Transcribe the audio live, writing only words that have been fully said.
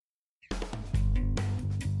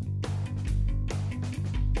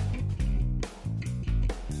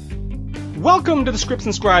Welcome to the Scripts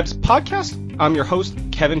and Scribes podcast. I'm your host,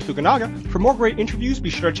 Kevin Fukunaga. For more great interviews, be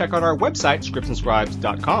sure to check out our website,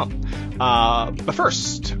 scriptsandscribes.com. But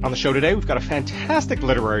first, on the show today, we've got a fantastic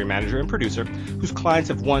literary manager and producer whose clients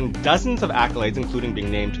have won dozens of accolades, including being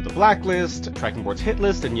named to the Blacklist, Tracking Board's Hit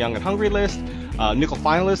List, and Young and Hungry List, Nickel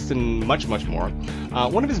finalists, and much, much more.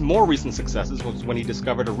 One of his more recent successes was when he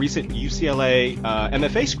discovered a recent UCLA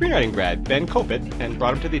MFA screenwriting grad, Ben Kopit, and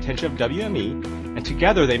brought him to the attention of WME. And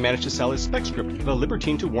together they managed to sell his spec script, The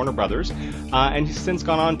Libertine, to Warner Brothers, and he's since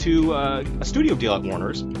gone on to a studio deal at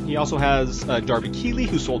Warner's. He also has Darby Keeley,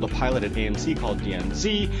 who sold a pilot at AMC called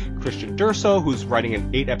DMZ, Christian Durso, who's writing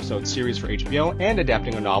an 8-episode series for HBO and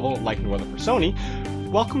adapting a novel like no other for Sony.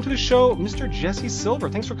 Welcome to the show, Mr. Jesse Silver.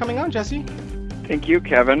 Thanks for coming on, Jesse. Thank you,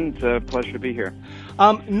 Kevin. It's a pleasure to be here.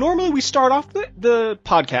 Normally we start off the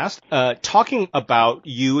podcast talking about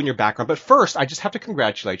you and your background, but first I just have to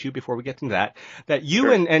congratulate you before we get into that you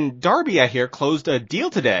Sure. and Darby, I hear, closed a deal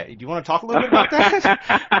today. Do you want to talk a little bit about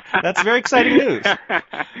that? That's very exciting news.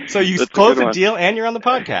 So you That's closed a a good deal and you're on the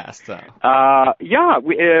podcast. So. I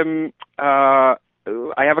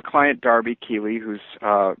have a client, Darby Keeley, who's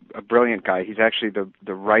a brilliant guy. He's actually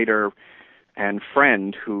the writer and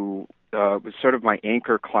friend who was sort of my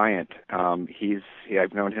anchor client.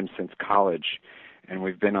 I've known him since college, and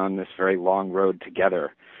we've been on this very long road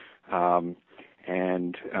together. He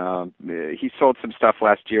sold some stuff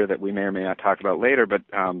last year that we may or may not talk about later, but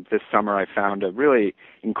this summer I found a really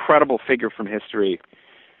incredible figure from history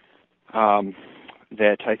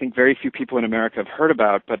that I think very few people in America have heard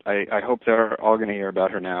about, but I hope they're all going to hear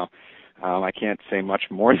about her now. I can't say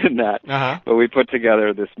much more than that, but we put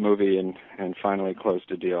together this movie and finally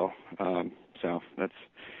closed a deal. So that's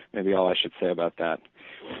maybe all I should say about that.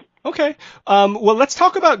 Okay. Well, let's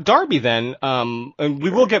talk about Darby then. And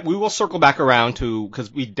we will circle back around to,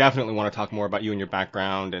 because we definitely want to talk more about you and your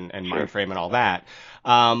background and Sure. Mindframe and all that.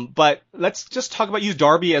 But let's just talk about you,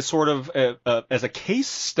 Darby, as sort of as a case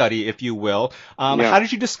study, if you will. How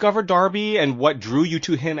did you discover Darby and what drew you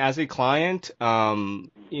to him as a client? How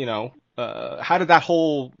did that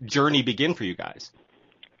whole journey begin for you guys?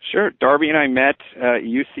 Sure. Darby and I met at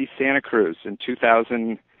UC Santa Cruz in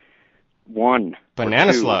 2001.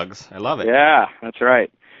 Banana slugs. I love it. Yeah, that's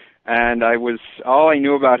right. And all I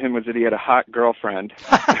knew about him was that he had a hot girlfriend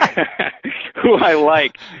who I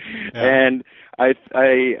liked. Yeah. And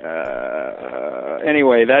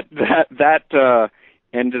anyway, that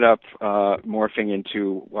ended up morphing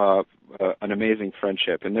into an amazing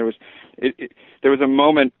friendship. And there was a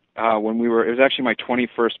moment when it was actually my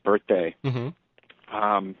 21st birthday,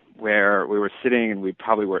 where we were sitting and we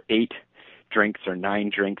probably were 8 drinks or 9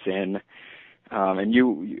 drinks in. And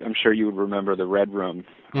I'm sure you would remember the Red Room.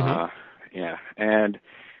 Yeah. And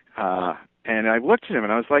I looked at him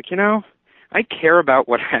and I was like, I care about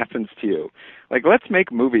what happens to you. Like, let's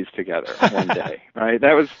make movies together one day, right?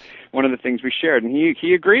 That was one of the things we shared, and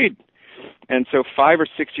he agreed. And so 5 or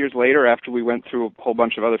 6 years later, after we went through a whole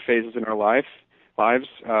bunch of other phases in our lives,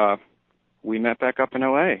 we met back up in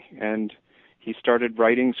LA, and he started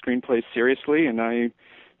writing screenplays seriously, and I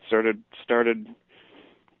started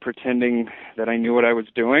pretending that I knew what I was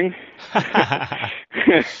doing, and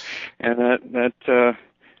that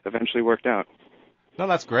eventually worked out. No,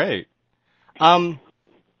 that's great.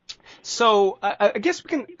 So I guess we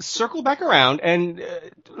can circle back around and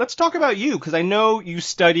let's talk about you, because I know you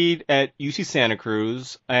studied at UC Santa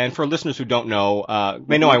Cruz, and for listeners who don't know,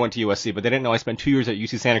 they know I went to USC, but they didn't know I spent 2 years at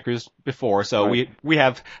UC Santa Cruz before, so right. we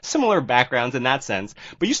have similar backgrounds in that sense.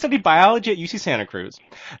 But you studied biology at UC Santa Cruz.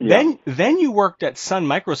 Yeah. Then you worked at Sun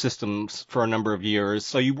Microsystems for a number of years,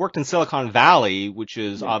 so you worked in Silicon Valley, which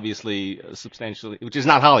is obviously which is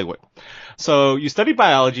not Hollywood. So you studied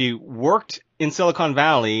biology, worked in Silicon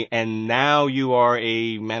Valley, and now you are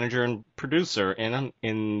a manager and producer in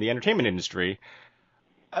the entertainment industry.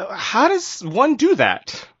 How does one do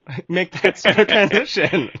that? Make that sort of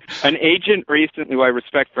transition? An agent recently, who I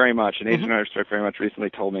respect very much,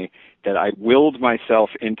 recently told me that I willed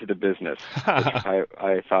myself into the business. Which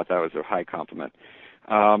I thought that was a high compliment.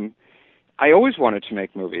 I always wanted to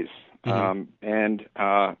make movies, and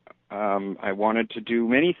I wanted to do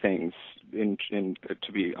many things. To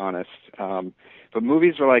be honest, but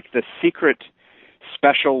movies were like the secret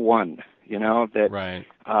special one, that right.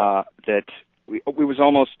 That it was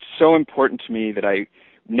almost so important to me that I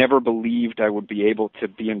never believed I would be able to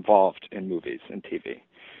be involved in movies and TV.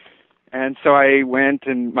 And so I went,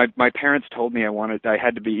 and my parents told me I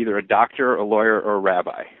had to be either a doctor, a lawyer, or a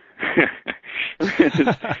rabbi.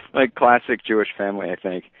 Like classic Jewish family, I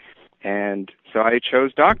think. And so I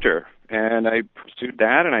chose doctor. And I pursued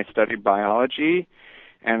that, and I studied biology,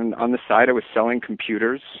 And on the side, I was selling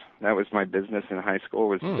computers. That was my business in high school.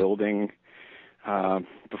 Was building.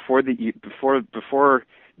 Before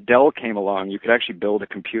Dell came along, you could actually build a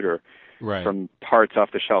computer from parts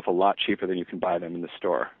off the shelf a lot cheaper than you can buy them in the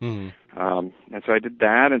store. And so I did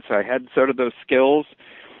that, and so I had sort of those skills,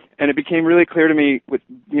 and it became really clear to me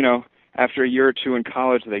after a year or two in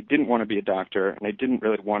college that I didn't want to be a doctor, and I didn't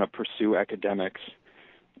really want to pursue academics.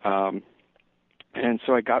 And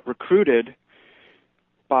so I got recruited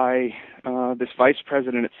by this vice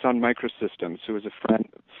president at Sun Microsystems, who was a friend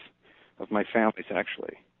of my family's,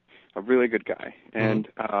 actually, a really good guy. And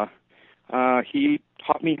he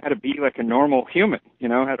taught me how to be like a normal human,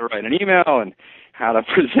 how to write an email and how to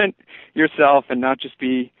present yourself and not just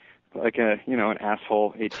be like an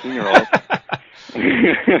asshole 18-year-old.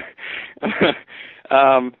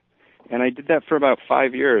 And I did that for about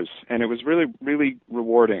 5 years, and it was really, really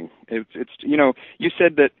rewarding. You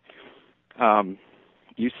said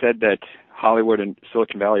that Hollywood and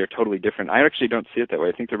Silicon Valley are totally different. I actually don't see it that way.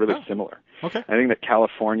 I think they're really similar. Okay. I think that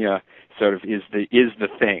California sort of is the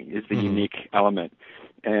unique element,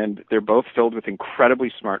 and they're both filled with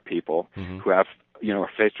incredibly smart people who have are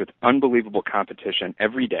faced with unbelievable competition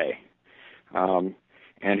every day,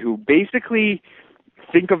 and who basically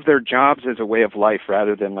think of their jobs as a way of life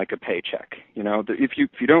rather than like a paycheck. If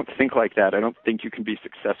you don't think like that, I don't think you can be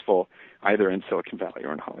successful either in Silicon Valley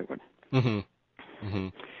or in Hollywood.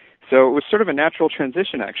 So it was sort of a natural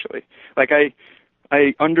transition, actually. Like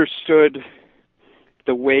I understood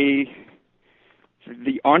the way,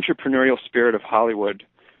 the entrepreneurial spirit of Hollywood,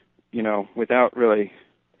 without really,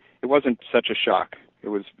 it wasn't such a shock. It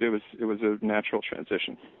was a natural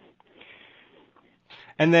transition.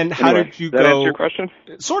 And then how did you go? That answer your question?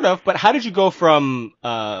 Sort of, but how did you go from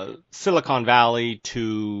Silicon Valley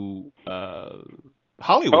to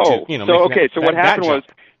Hollywood? So what happened was,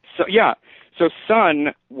 so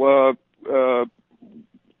Sun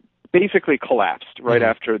basically collapsed right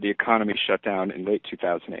after the economy shut down in late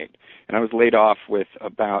 2008, and I was laid off with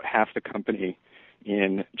about half the company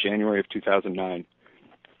in January of 2009.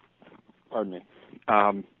 Pardon me.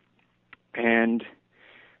 And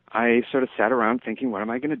I sort of sat around thinking, what am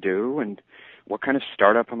I going to do, and what kind of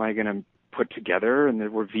startup am I going to put together? And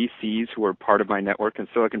there were VCs who were part of my network in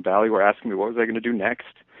Silicon Valley who were asking me what was I going to do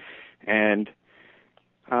next. And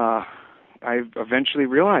I eventually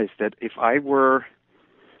realized that if I were,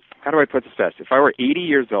 how do I put this best? If I were 80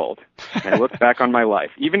 years old and I looked back on my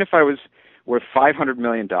life, even if I was worth $500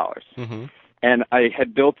 million and I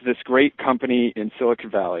had built this great company in Silicon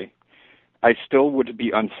Valley, I still would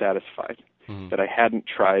be unsatisfied that I hadn't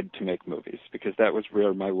tried to make movies, because that was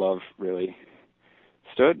where my love really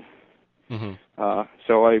stood.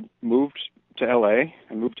 So I moved to L.A.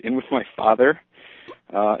 I moved in with my father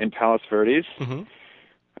in Palos Verdes,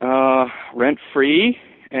 rent-free,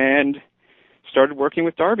 and started working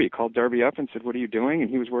with Darby. Called Darby up and said, what are you doing? And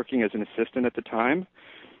he was working as an assistant at the time.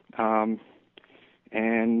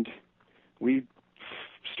 And we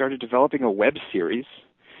started developing a web series,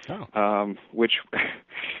 which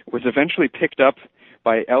was eventually picked up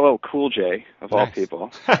by LL Cool J, of all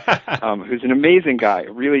people, who's an amazing guy,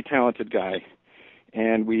 a really talented guy.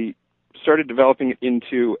 And we started developing it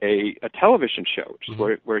into a television show, which is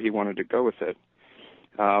where he wanted to go with it.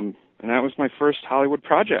 And that was my first Hollywood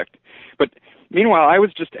project. But meanwhile, I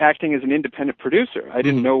was just acting as an independent producer. I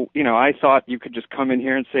didn't know, I thought you could just come in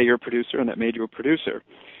here and say you're a producer, and that made you a producer.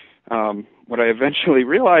 What I eventually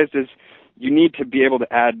realized is you need to be able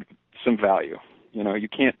to add some value. You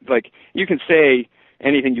can't, you can say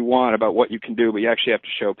anything you want about what you can do, but you actually have to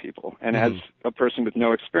show people. And as a person with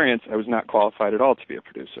no experience, I was not qualified at all to be a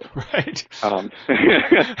producer. Right.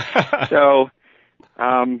 So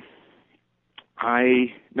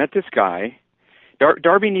I met this guy.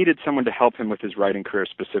 Darby needed someone to help him with his writing career,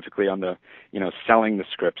 specifically on the, selling the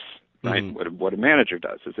scripts, right? What a manager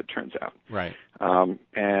does, as it turns out. Right.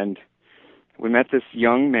 And we met this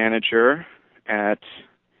young manager at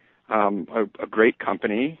a great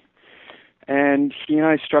company, and he and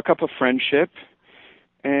I struck up a friendship,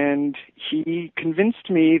 and he convinced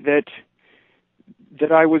me that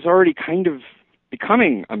I was already kind of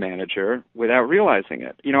becoming a manager without realizing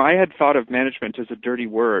it. I had thought of management as a dirty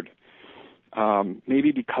word,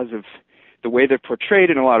 maybe because of the way they're portrayed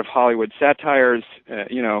in a lot of Hollywood satires,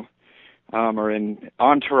 or in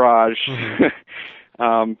Entourage.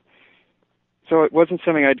 So it wasn't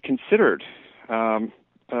something I'd considered.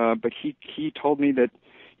 But he told me that,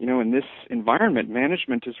 in this environment,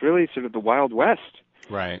 management is really sort of the Wild West.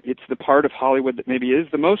 Right. It's the part of Hollywood that maybe is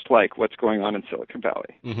the most like what's going on in Silicon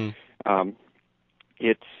Valley.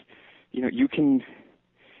 It's, you can,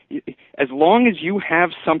 as long as you have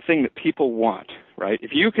something that people want, right?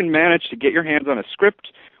 If you can manage to get your hands on a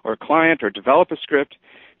script or a client or develop a script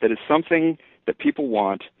that is something that people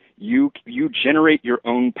want, you generate your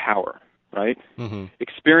own power, right? Mm-hmm.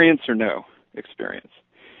 Experience or no experience.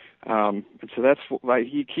 And so that's why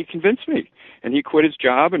he convinced me, and he quit his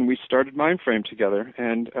job, and we started Mindframe together,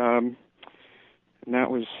 and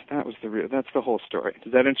that's the whole story.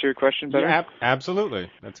 Does that answer your question better? Yeah,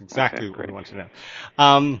 absolutely. That's exactly what great. we want to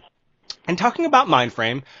know. And talking about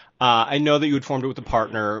Mindframe, I know that you had formed it with a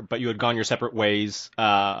partner, but you had gone your separate ways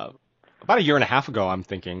about a year and a half ago, I'm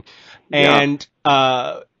thinking. And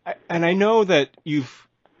and I know that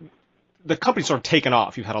the company's sort of taken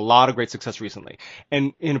off. You've had a lot of great success recently.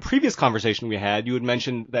 And in a previous conversation we had, you had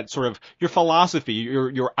mentioned that sort of your philosophy,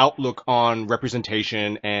 your outlook on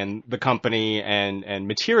representation and the company and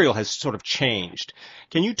material has sort of changed.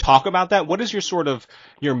 Can you talk about that? What is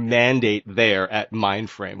your mandate there at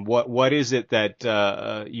Mindframe? What is it that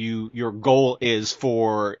your goal is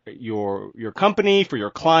for your company, for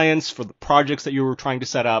your clients, for the projects that you were trying to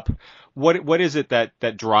set up? What is it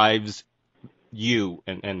that drives you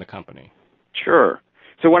and the company? Sure.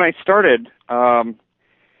 So when I started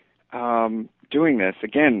doing this,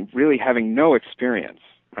 again, really having no experience,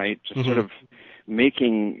 right? Just sort of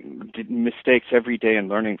making mistakes every day and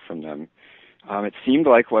learning from them. It seemed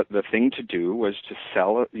like what the thing to do was to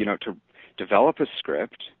to develop a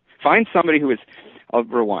script, find somebody who is, I'll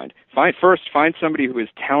rewind, find somebody who is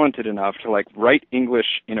talented enough to write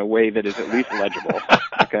English in a way that is at least legible.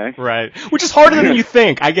 Okay. Right. Which is harder than you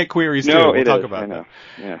think. I get queries too. No, we'll it talk is. about I know.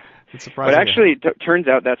 that. Yeah. It's surprising. But actually, it turns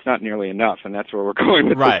out that's not nearly enough, and that's where we're going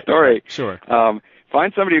with the story. Right. Sure.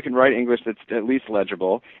 Find somebody who can write English that's at least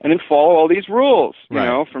legible, and then follow all these rules.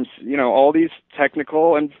 From all these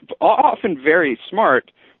technical and often very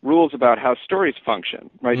smart rules about how stories function.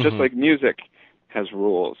 Right. Just like music has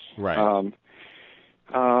rules. Right.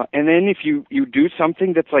 And then if you do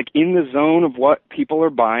something that's in the zone of what people are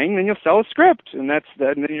buying, then you'll sell a script, and and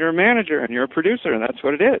then you're a manager and you're a producer, and that's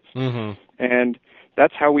what it is. Mm-hmm. And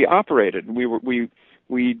that's how we operated.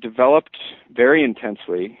 We developed very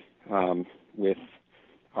intensely with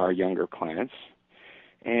our younger clients,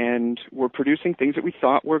 and we're producing things that we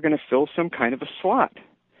thought were going to fill some kind of a slot.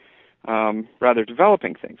 Rather,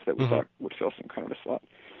 developing things that we thought would fill some kind of a slot,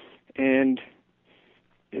 and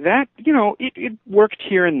that, it worked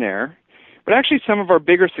here and there, but actually some of our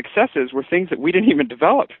bigger successes were things that we didn't even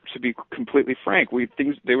develop, to be completely frank.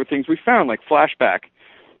 They were things we found, like Flashback,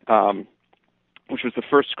 which was the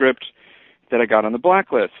first script that I got on the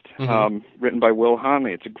blacklist, written by Will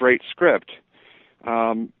Honley. It's a great script.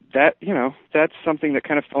 That's something that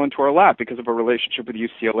kind of fell into our lap because of our relationship with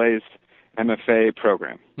UCLA's MFA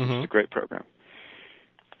program. It's a great program.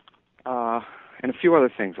 And a few other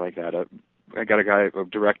things like that. I got a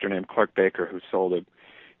director named Clark Baker who sold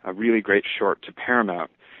a really great short to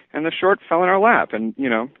Paramount, and the short fell in our lap, and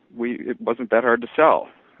it wasn't that hard to sell.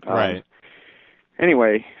 Right.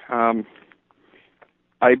 Anyway,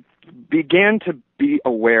 I began to be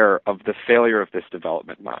aware of the failure of this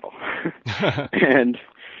development model, and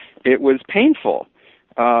it was painful,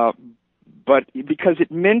 but because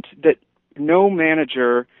it meant that no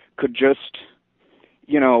manager could just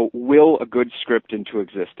will a good script into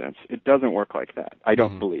existence. It doesn't work like that. I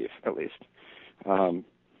don't believe, at least.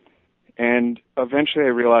 And eventually I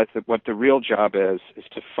realized that what the real job is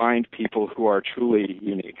to find people who are truly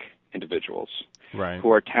unique individuals, right,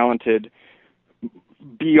 who are talented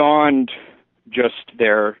beyond just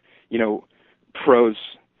their,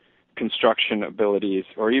 prose construction abilities,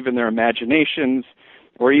 or even their imaginations,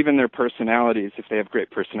 or even their personalities. If they have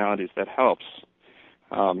great personalities, that helps.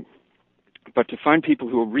 But to find people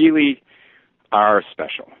who really are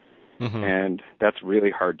special, and that's really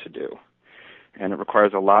hard to do, and it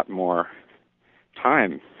requires a lot more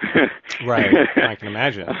time. Right, I can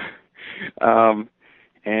imagine.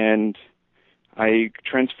 And I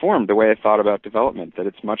transformed the way I thought about development, that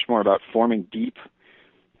it's much more about forming deep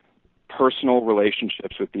personal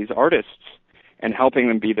relationships with these artists and helping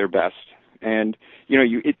them be their best. And,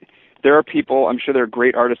 there are people, I'm sure there are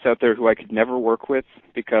great artists out there who I could never work with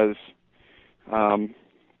because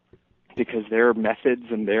their methods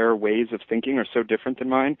and their ways of thinking are so different than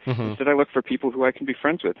mine. Instead, I look for people who I can be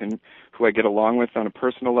friends with and who I get along with on a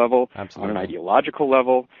personal level, on an ideological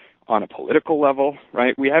level, on a political level,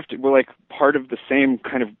 right? We're like part of the same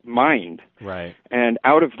kind of mind. Right. And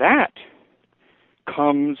out of that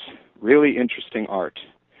comes really interesting art.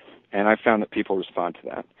 And I found that people respond to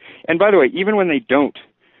that. And by the way, even when they don't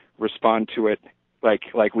respond to it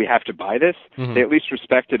like we have to buy this, they at least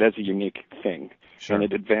respect it as a unique thing. Sure. And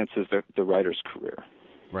it advances the writer's career.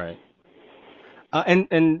 Right.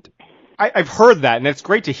 And I've heard that, and it's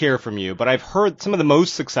great to hear from you, but I've heard some of the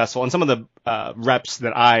most successful and some of the reps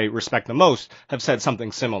that I respect the most have said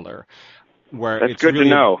something similar. Where That's it's good really, to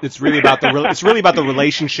know. It's really about it's really about the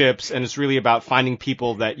relationships, and it's really about finding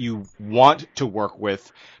people that you want to work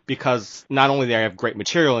with, because not only they have great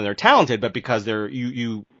material and they're talented, but because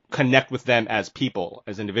you connect with them as people,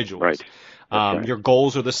 as individuals. Right. Right. Your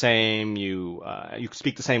goals are the same. You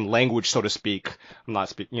speak the same language, so to speak.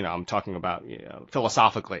 I'm talking about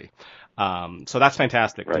philosophically. So that's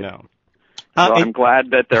fantastic to know. Well, I'm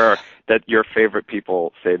glad that your favorite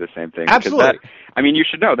people say the same thing. Absolutely. You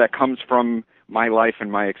should know that comes from my life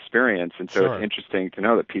and my experience, and so Sure. It's interesting to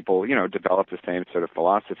know that people, develop the same sort of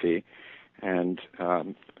philosophy. And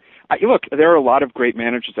look, there are a lot of great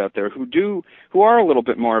managers out there who are a little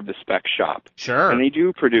bit more of the spec shop. Sure. And they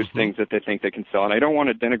do produce things that they think they can sell. And I don't want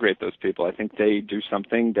to denigrate those people. I think they do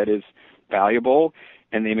something that is valuable,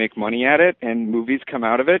 and they make money at it, and movies come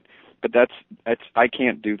out of it. But I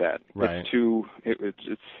can't do that. Right.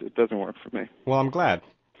 It doesn't work for me. Well, I'm glad.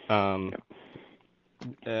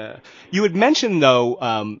 You had mentioned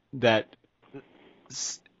though that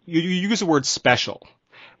you use the word special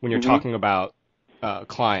when you're talking about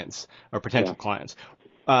clients or potential clients,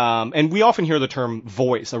 and we often hear the term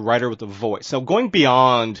voice, a writer with a voice. So going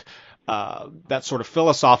beyond that sort of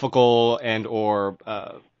philosophical and or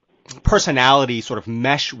personality sort of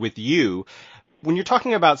mesh with you. When you're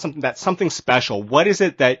talking about something special, what is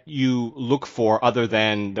it that you look for other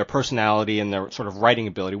than their personality and their sort of writing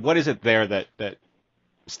ability? What is it there that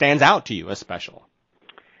stands out to you as special?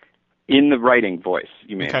 In the writing voice,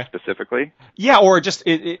 you mean, specifically? Yeah, or just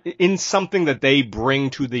in something that they bring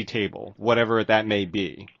to the table, whatever that may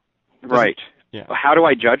be. Right. Yeah. How do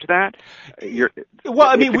I judge that?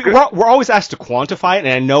 We're always asked to quantify it, and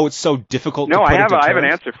I know it's so difficult to put into terms. I have an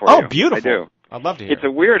answer for you. Oh, beautiful. I do. I'd love to hear. It's a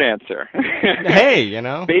weird answer. Hey,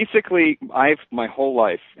 Basically, my whole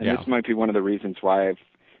life, and this might be one of the reasons why I've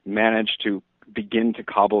managed to begin to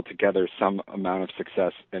cobble together some amount of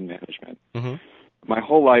success in management. Mm-hmm. My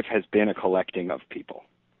whole life has been a collecting of people.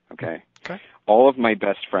 Okay. All of my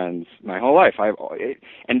best friends, my whole life,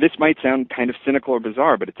 and this might sound kind of cynical or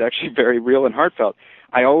bizarre, but it's actually very real and heartfelt.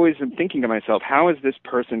 I always am thinking to myself, how is this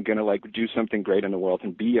person going to do something great in the world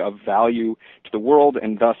and be of value to the world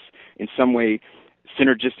and thus in some way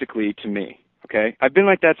synergistically to me? Okay. I've been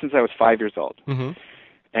like that since I was 5 years old. Mm-hmm.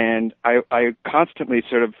 And I constantly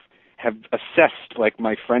sort of have assessed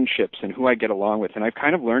my friendships and who I get along with, and I've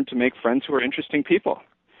kind of learned to make friends who are interesting people.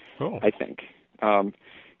 Cool. I think.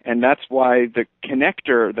 And that's why the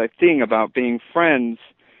connector, the thing about being friends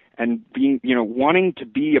and being, wanting to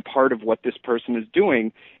be a part of what this person is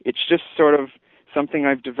doing, it's just sort of something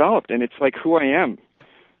I've developed, and it's like who I am.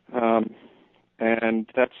 And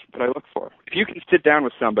that's what I look for. If you can sit down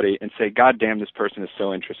with somebody and say, God damn, this person is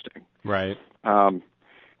so interesting. Right.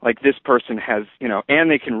 This person has, and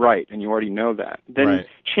they can write, and you already know that, then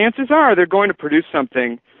chances are they're going to produce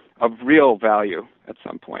something of real value at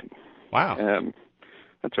some point. Wow.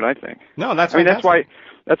 That's what I think. No, that's fantastic.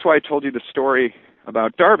 That's why I told you the story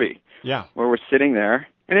about Darby. Yeah. Where we're sitting there,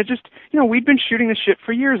 and it just, we'd been shooting this shit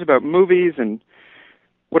for years about movies and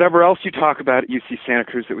whatever else you talk about at UC Santa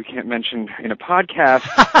Cruz that we can't mention in a podcast.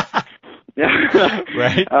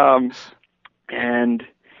 Right. And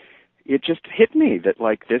it just hit me that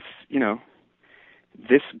this,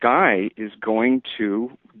 this guy is going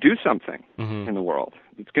to do something in the world.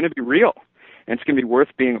 It's going to be real, and it's going to be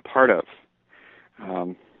worth being a part of.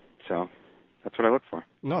 So that's what I look for.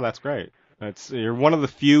 No, that's great. You're one of the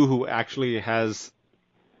few who actually has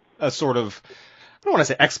a sort of, I don't want to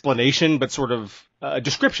say explanation, but sort of a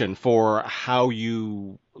description for how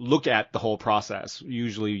you look at the whole process.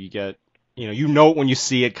 Usually you get, it when you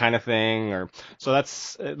see it kind of thing, so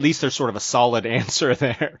that's, at least there's sort of a solid answer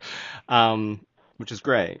there, which is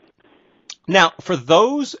great. Now, for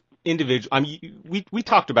those individuals, we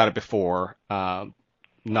talked about it before,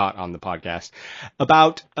 not on the podcast,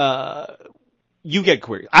 about you get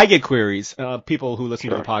queries. I get queries. People who listen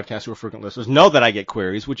to the podcast who are frequent listeners know that I get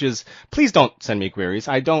queries, which is, please don't send me queries.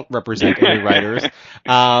 I don't represent any writers.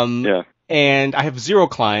 And I have 0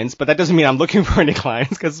 clients, but that doesn't mean I'm looking for any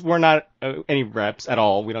clients, because we're not any reps at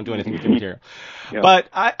all. We don't do anything with the material. Yeah. But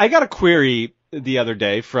I got a query the other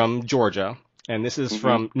day from Georgia. And this is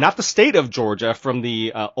from, not the state of Georgia, from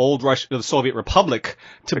the old the Soviet Republic,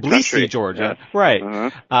 Tbilisi, Georgia. Yes. Right.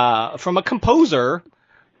 Uh-huh. From a composer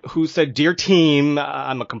who said, "Dear team,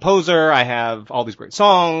 I'm a composer. I have all these great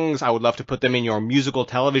songs. I would love to put them in your musical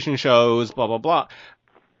television shows, blah, blah, blah."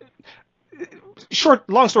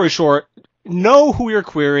 Long story short, know who you're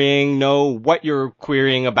querying, know what you're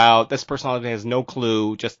querying about. This person has no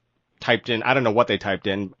clue. Just typed in, I don't know what they typed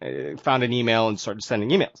in, found an email and started sending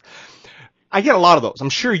emails. I get a lot of those. I'm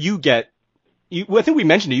sure you get, I think we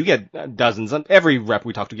mentioned it, you get dozens. Every rep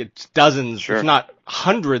we talk to gets dozens, Sure. if not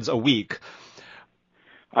hundreds a week.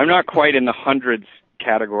 I'm not quite in the hundreds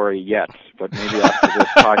category yet, but maybe after this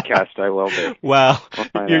podcast I will be. Well,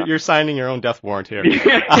 you're signing your own death warrant here.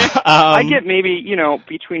 I get maybe,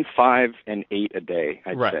 between 5 and 8 a day,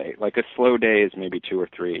 I'd Right. say. Like a slow day is maybe 2 or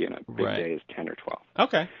 3, and a big Right. day is 10 or 12.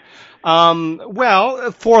 Okay.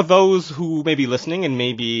 Well, for those who may be listening and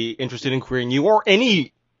may be interested in querying you or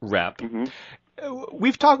any rep,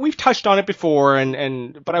 we've touched on it before,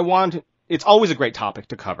 but it's always a great topic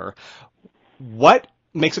to cover. What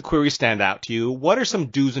makes a query stand out to you? What are some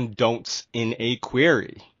do's and don'ts in a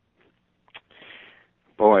query?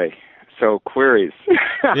 Boy, so queries.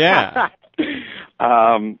 Yeah.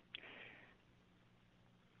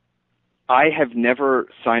 I have never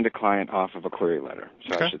signed a client off of a query letter,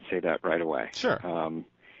 so Okay. I should say that right away. Sure.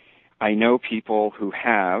 I know people who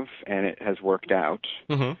have, and it has worked out.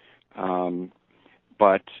 Mm-hmm.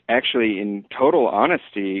 But actually, in total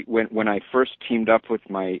honesty, when I first teamed up with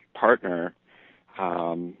my partner,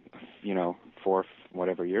 4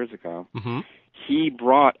 whatever years ago, Mm-hmm. he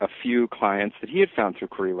brought a few clients that he had found through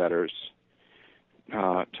query letters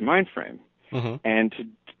to Mindframe, Mm-hmm. and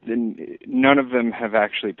none of them have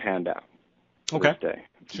actually panned out to Okay. this day.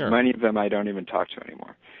 Sure. Many of them I don't even talk to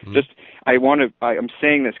anymore. Mm-hmm. I'm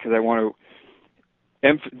saying this because I want to.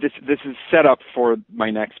 This is set up for my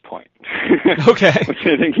next point. Okay. Which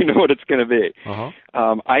I think you know what it's going to be. Uh-huh.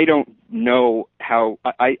 I don't know how.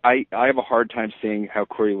 I have a hard time seeing how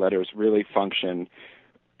query letters really function,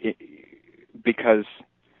 because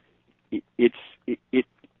it's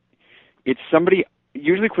somebody.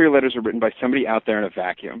 Usually, query letters are written by somebody out there in a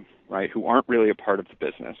vacuum, right? Who aren't really a part of the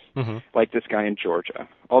business, Mm-hmm. like this guy in Georgia.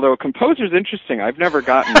 Although a composer's interesting, I've never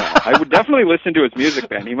gotten that. I would definitely listen to his music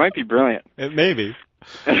band. He might be brilliant. It may be.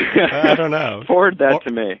 I don't know. Forward that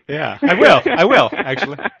to me. Yeah, I will,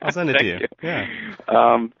 actually. I'll send it to you. Thank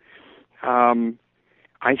you. Yeah.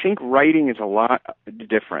 I think writing is a lot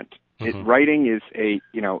different. Mm-hmm. Writing is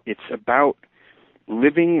it's about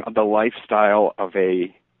living the lifestyle of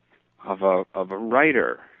a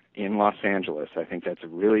writer in Los Angeles. I think that's a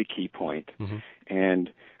really key point. Mm-hmm.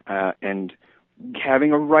 And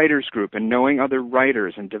having a writers group and knowing other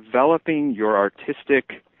writers and developing your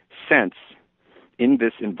artistic sense in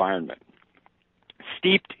this environment,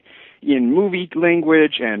 steeped in movie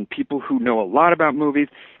language and people who know a lot about movies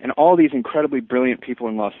and all these incredibly brilliant people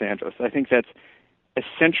in Los Angeles. I think that's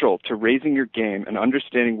essential to raising your game and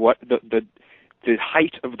understanding what the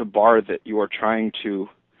height of the bar that you are trying to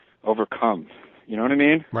overcome. You know what I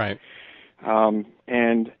mean? Right.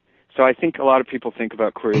 And so I think a lot of people think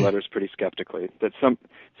about query letters pretty skeptically, that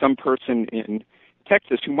some person in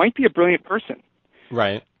Texas who might be a brilliant person,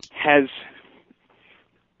 right, has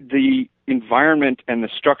the environment and the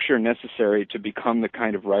structure necessary to become the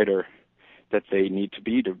kind of writer that they need to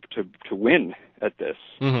be to win at this.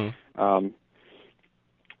 Mm-hmm.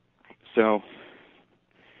 So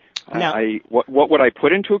now, what would I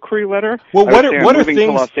put into a query letter? Well, what are moving things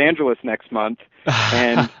to Los Angeles next month,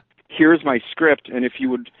 and here's my script, and if you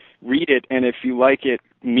would read it, and if you like it,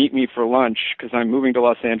 meet me for lunch, because I'm moving to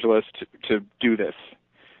Los Angeles to do this.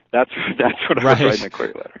 That's what I would write in a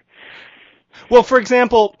query letter. Well, for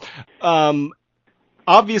example,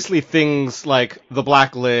 obviously things like the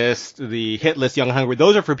Blacklist, the Hit List, Young and Hungry,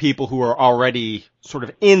 those are for people who are already sort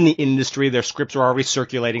of in the industry. Their scripts are already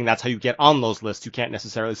circulating. That's how you get on those lists. You can't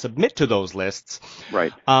necessarily submit to those lists.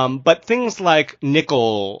 Right. But things like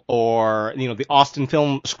Nickel or, the Austin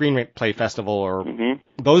Film Screenplay Festival or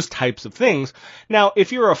those types of things. Now,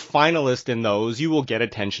 if you're a finalist in those, you will get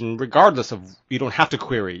attention regardless of, you don't have to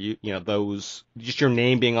query. Those, just your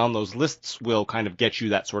name being on those lists will kind of get you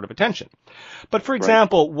that sort of attention. But for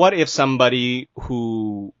example, what if somebody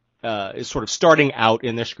who is sort of starting out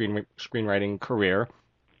in their screenwriting career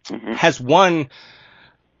has won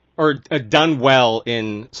or done well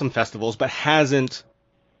in some festivals, but hasn't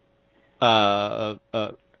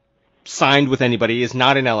signed with anybody, is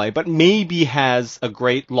not in LA, but maybe has a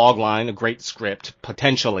great log line, a great script,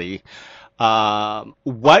 potentially.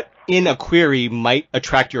 What in a query might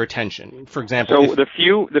attract your attention? For example, so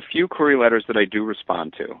the few query letters that I do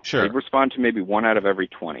respond to, sure. I respond to maybe 1 out of every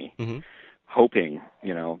 20, hoping,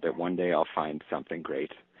 that one day I'll find something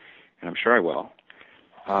great, and I'm sure I will.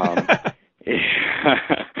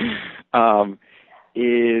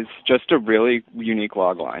 Is just a really unique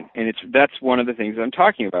log line, and that's one of the things I'm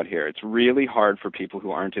talking about here. It's really hard for people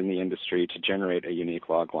who aren't in the industry to generate a unique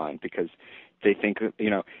log line because they think,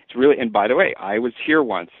 it's really. And by the way, I was here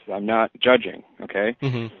once. I'm not judging, okay?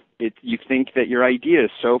 you think that your idea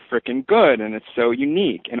is so frickin' good and it's so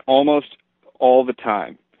unique, and almost all the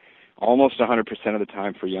time, almost 100% of the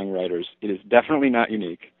time for young writers, it is definitely not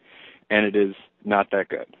unique, and it is not that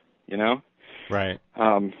good, you know? Right.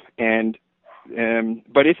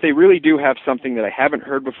 But if they really do have something that I haven't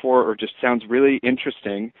heard before or just sounds really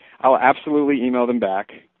interesting, I'll absolutely email them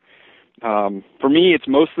back. For me, it's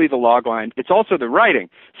mostly the log line. It's also the writing.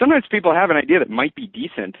 Sometimes people have an idea that might be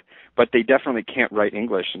decent, but they definitely can't write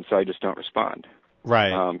English, and so I just don't respond.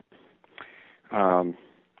 Right.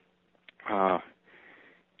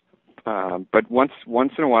 But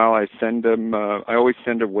once in a while, I send them. I always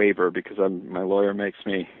send a waiver because my lawyer makes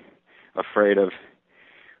me afraid of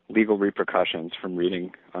legal repercussions from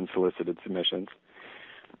reading unsolicited submissions.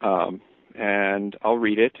 And I'll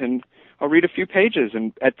read it, and I'll read a few pages.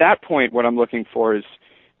 And at that point, what I'm looking for is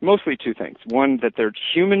mostly two things. One, that their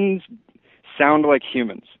humans sound like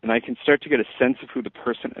humans, and I can start to get a sense of who the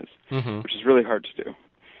person is, which is really hard to do.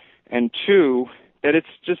 And two, that it's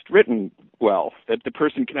just written well, that the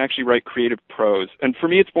person can actually write creative prose. And for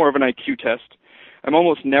me, it's more of an IQ test. I'm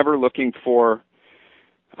almost never looking for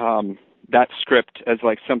that script as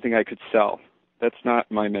like something I could sell. That's not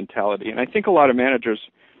my mentality. And I think a lot of managers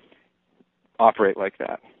operate like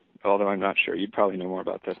that, although I'm not sure. You'd probably know more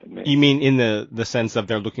about that than me. You mean in the sense of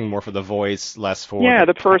they're looking more for the voice, less for... Yeah,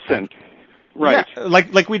 the person. Right. Yeah,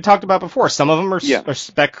 like we talked about before. Some of them are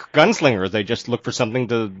spec gunslingers. They just look for something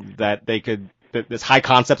that they could... this high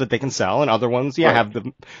concept that they can sell, and other ones, have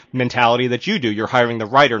the mentality that you do. You're hiring the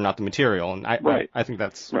writer, not the material, and I think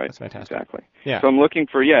that's fantastic. Exactly. Yeah. So I'm looking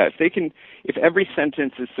for if every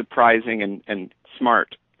sentence is surprising and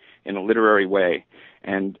smart in a literary way,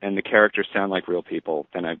 and the characters sound like real people,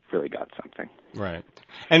 then I've really got something. Right.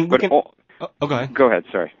 And go ahead. Go ahead.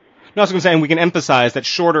 Sorry. No, I was going to say, and we can emphasize that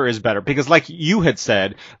shorter is better, because like you had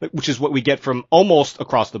said, which is what we get from almost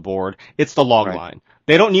across the board, it's the log line.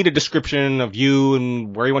 They don't need a description of you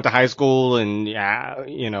and where you went to high school and,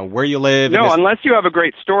 where you live. No, unless you have a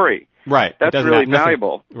great story. Right. That's really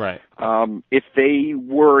valuable. Right. If they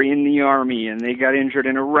were in the Army and they got injured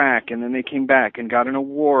in Iraq and then they came back and got an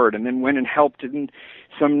award and then went and helped in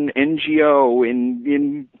some NGO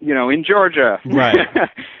in Georgia. Right.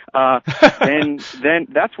 then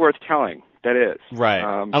that's worth telling. That is. Right.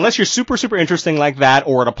 Unless you're super, super interesting like that,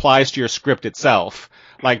 or it applies to your script itself.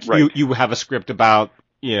 Like you have a script about,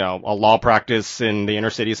 a law practice in the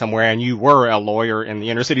inner city somewhere, and you were a lawyer in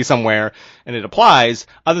the inner city somewhere, and it applies.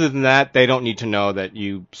 Other than that, they don't need to know that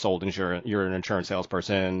you sold insurance, you're an insurance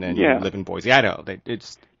salesperson, and you live in Boise, Idaho.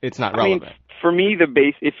 It's not relevant. I mean, for me, the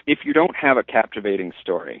base, if you don't have a captivating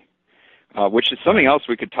story, which is something else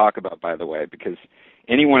we could talk about, by the way, because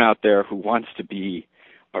anyone out there who wants to be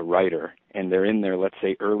a writer, and they're in their, let's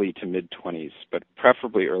say, early to mid-20s, but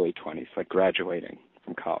preferably early 20s, like graduating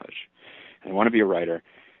from college, and want to be a writer,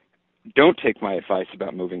 don't take my advice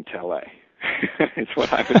about moving to LA. Is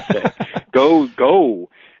what I would say. Go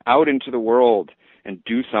out into the world and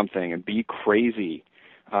do something and be crazy.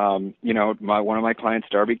 One of my clients,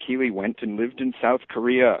 Darby Keeley, went and lived in South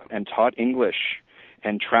Korea and taught English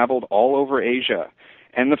and traveled all over Asia.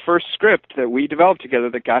 And the first script that we developed together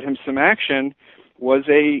that got him some action was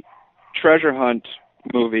a treasure hunt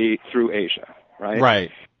movie through Asia, right? Right.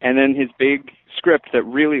 And then his big script that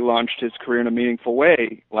really launched his career in a meaningful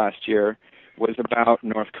way last year was about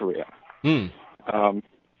North Korea. Or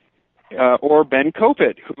Ben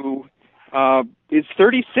Kopit, who is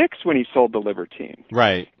 36 when he sold the Libertine.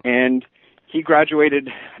 Right. And he graduated,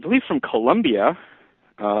 I believe, from Columbia.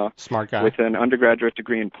 Smart guy. With an undergraduate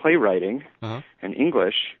degree in playwriting and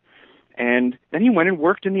English. And then he went and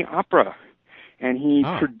worked in the opera. And he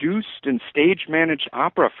produced and stage managed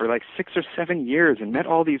opera for like 6 or 7 years and met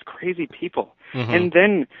all these crazy people. And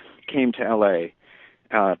then came to L.A.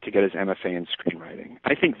 To get his MFA in screenwriting.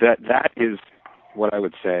 I think that is what I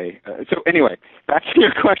would say. So anyway, back to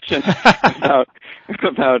your question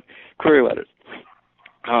about query letters.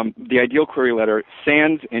 The ideal query letter,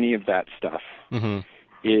 sans any of that stuff,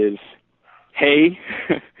 is, hey,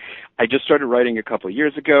 I just started writing a couple of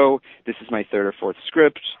years ago. This is my third or fourth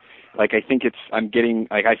script. Like, I feel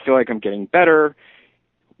like I'm getting better.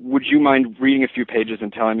 Would you mind reading a few pages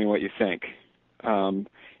and telling me what you think?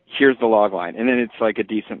 Here's the log line. And then it's like a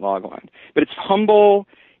decent log line. But it's humble.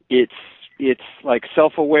 It's it's like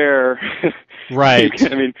self-aware.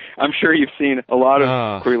 Right. I mean, I'm sure you've seen a lot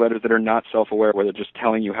of query letters that are not self-aware, where they're just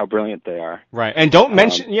telling you how brilliant they are. Right. And don't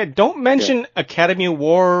mention Academy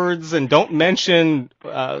Awards, and don't mention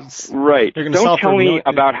right. Don't tell me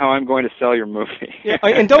about how I'm going to sell your movie. Yeah,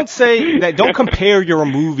 and don't say that. Don't compare your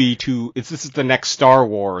movie to this is the next Star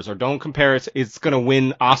Wars, or don't compare it's going to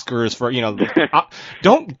win Oscars for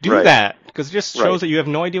don't do that, because it just shows that you have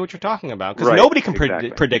no idea what you're talking about. Because nobody can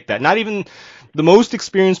predict that. Not even the most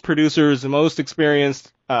experienced producers, the most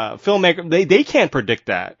experienced filmmaker, they can't predict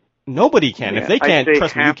that. Nobody can. If they can't,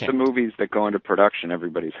 trust me, you can't. Half the movies that go into production,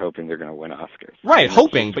 everybody's hoping they're going to win Oscars. Right,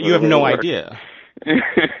 hoping, but you have no idea.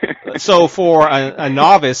 So for a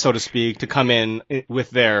novice, so to speak, to come in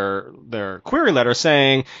with their query letter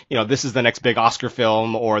saying, this is the next big Oscar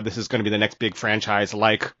film, or this is going to be the next big franchise,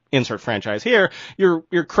 like insert franchise here,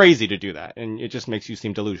 you're crazy to do that, and it just makes you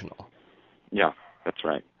seem delusional. Yeah, that's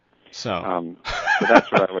right. So, so that's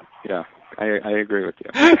what I would. Yeah, I agree with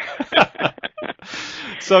you.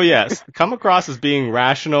 So yes, come across as being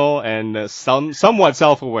rational and somewhat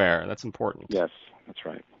self-aware. That's important. Yes, that's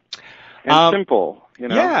right. And simple,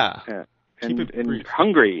 Yeah. And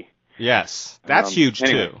hungry. Yes, that's huge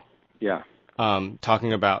too. Yeah.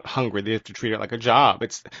 Talking about hungry, they have to treat it like a job.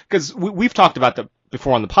 It's because we've talked about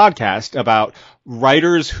before on the podcast about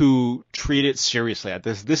writers who treat it seriously.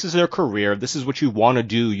 This is their career. This is what you want to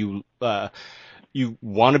do. You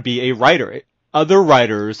want to be a writer. Other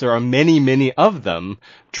writers, there are many, many of them,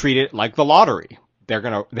 treat it like the lottery.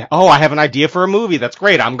 I have an idea for a movie. That's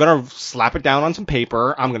great. I'm going to slap it down on some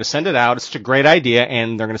paper. I'm going to send it out. It's such a great idea,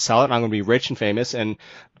 and they're going to sell it, and I'm going to be rich and famous, and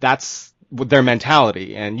that's their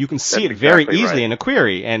mentality. And you can see it very easily in a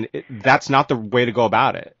query, and that's not the way to go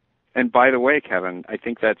about it. And by the way, Kevin, I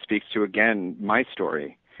think that speaks to, again, my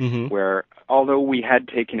story, where although we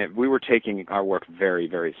were taking our work very,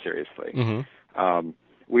 very seriously.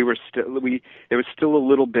 There was still a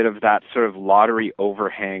little bit of that sort of lottery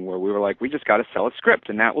overhang where we were like, we just got to sell a script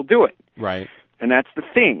and that will do it. Right. And that's the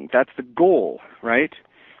thing. That's the goal, right?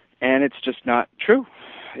 And it's just not true.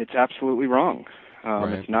 It's absolutely wrong.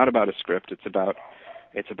 It's not about a script. It's about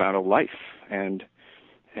a life and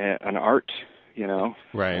an art,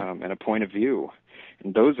 and a point of view.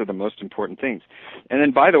 And those are the most important things. And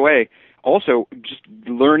then, by the way, also just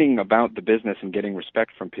learning about the business and getting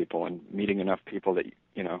respect from people and meeting enough people that,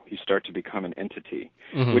 you start to become an entity,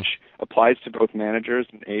 which applies to both managers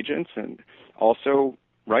and agents and also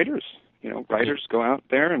writers. Writers go out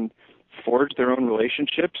there and forge their own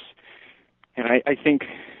relationships. And I think,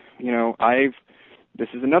 this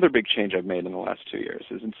is another big change I've made in the last 2 years,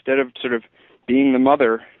 is instead of sort of being the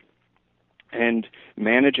mother and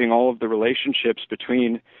managing all of the relationships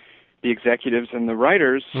between the executives and the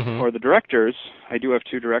writers or the directors, I do have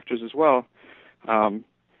 2 directors as well,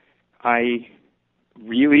 I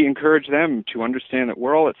really encourage them to understand that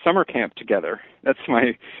we're all at summer camp together. That's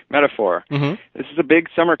my metaphor. This is a big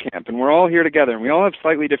summer camp, and we're all here together, and we all have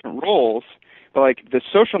slightly different roles, but like the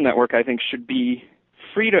social network, I think, should be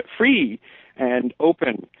free and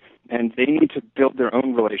open, and they need to build their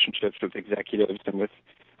own relationships with executives and with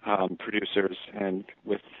producers and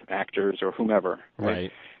with actors or whomever.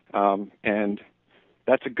 Right. And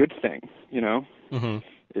that's a good thing,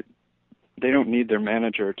 They don't need their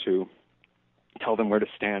manager to tell them where to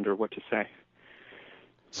stand or what to say.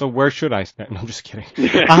 So where should I stand? No, I'm just kidding.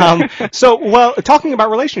 Talking about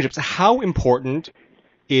relationships, how important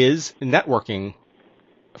is networking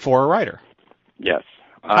for a writer? Yes.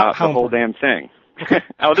 The whole damn thing.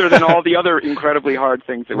 Other than all the other incredibly hard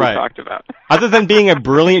things that we talked about. Other than being a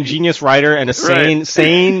brilliant genius writer and a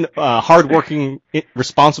sane, hardworking,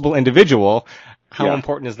 responsible individual, how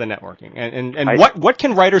important is the networking? And what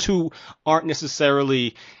can writers who aren't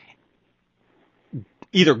necessarily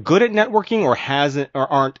either good at networking or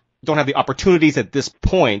don't have the opportunities at this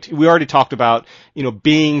point? We already talked about,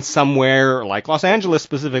 being somewhere like Los Angeles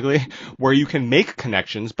specifically where you can make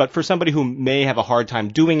connections, but for somebody who may have a hard time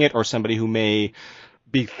doing it, or somebody who may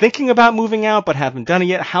be thinking about moving out but haven't done it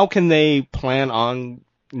yet, how can they plan on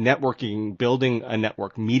networking, building a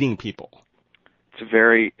network, meeting people? It's a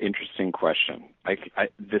very interesting question.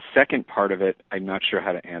 The second part of it, I'm not sure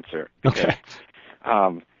how to answer. Okay.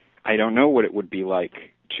 I don't know what it would be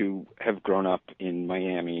like to have grown up in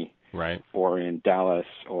Miami, right, or in Dallas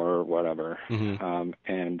or whatever,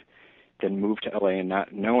 and then move to LA and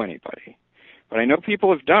not know anybody. But I know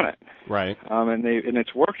people have done it, right, and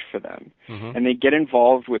it's worked for them. And they get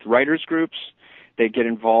involved with writers groups, they get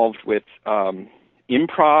involved with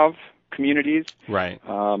improv communities, right.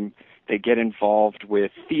 They get involved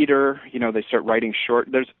with theater. They start writing short.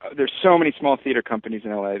 There's so many small theater companies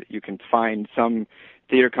in LA that you can find some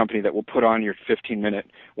theater company that will put on your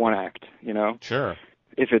 15-minute one act. Sure.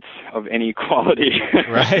 If it's of any quality.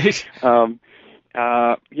 Right.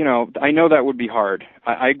 I know that would be hard.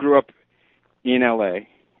 I grew up in LA,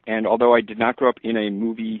 and although I did not grow up in a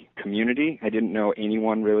movie community, I didn't know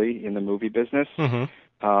anyone really in the movie business.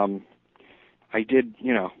 Mm-hmm. I did,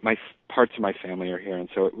 parts of my family are here, and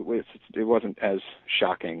so it wasn't as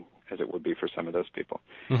shocking as it would be for some of those people.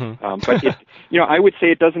 Mm-hmm. But I would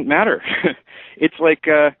say it doesn't matter. It's like,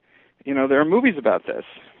 there are movies about this.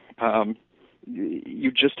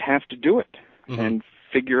 You just have to do it and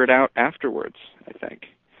figure it out afterwards, I think.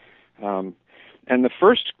 And the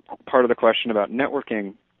first part of the question about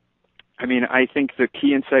networking, I think the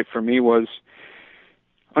key insight for me was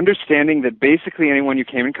understanding that basically anyone you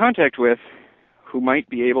came in contact with who might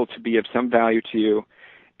be able to be of some value to you,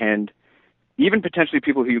 and even potentially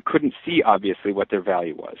people who you couldn't see, obviously, what their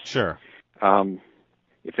value was. Sure.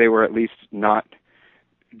 If they were at least not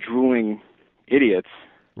drooling idiots,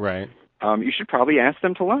 right? You should probably ask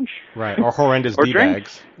them to lunch. Right, or horrendous or D-bags.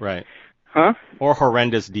 Drinks. Right. Huh? Or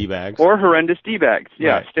horrendous D-bags. Or horrendous D-bags.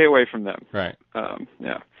 Yeah, right. Stay away from them. Right.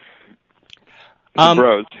 Yeah.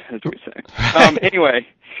 Bros, as we say. Anyway.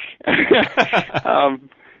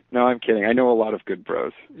 No, I'm kidding. I know a lot of good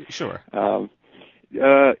bros. Sure.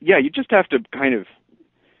 You just have to kind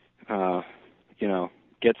of,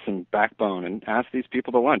 get some backbone and ask these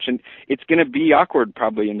people to lunch. And it's going to be awkward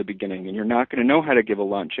probably in the beginning, and you're not going to know how to give a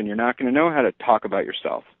lunch, and you're not going to know how to talk about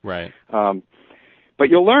yourself. Right. But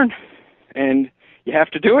you'll learn, and you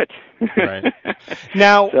have to do it. Right.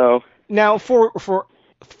 Now, for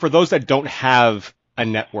those that don't have a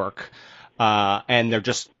network, and they're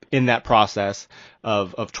just in that process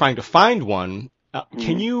of trying to find one,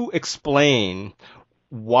 can you explain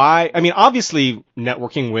why? Obviously,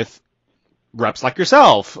 networking with reps like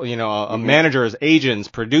yourself, managers, agents,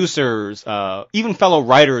 producers, even fellow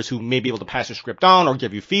writers who may be able to pass your script on or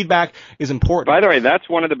give you feedback is important. By the way, that's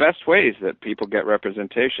one of the best ways that people get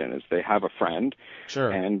representation is they have a friend.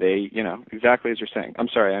 Sure. And they, exactly as you're saying. I'm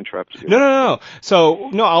sorry I interrupted you. No.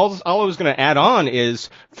 So, all I was going to add on is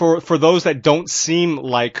for those that don't seem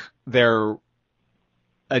like they're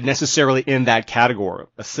necessarily in that category,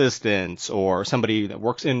 assistants or somebody that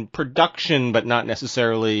works in production but not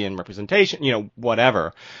necessarily in representation,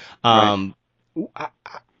 whatever. Right.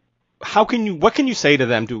 What can you say to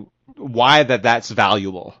them to why that's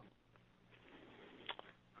valuable?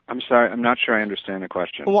 I'm sorry, I'm not sure I understand the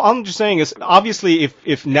question. Well, I'm just saying is obviously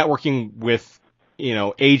if networking with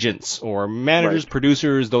agents or managers, right.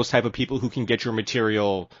 producers, those type of people who can get your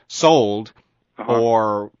material sold.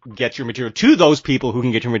 Or get your material to those people who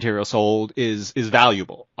can get your material sold is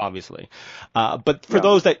valuable, obviously. But for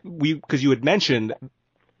those that because you had mentioned,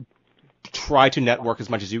 try to network as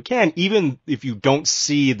much as you can, even if you don't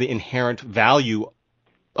see the inherent value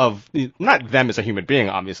of not them as a human being,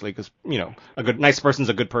 obviously, because a nice person's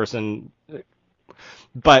a good person,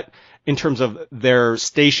 but in terms of their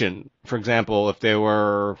station, for example, if they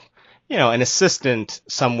were an assistant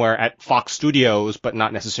somewhere at Fox Studios, but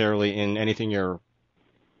not necessarily in anything you're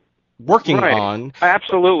working on.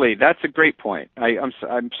 Absolutely. That's a great point. I'm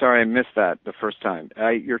sorry I missed that the first time.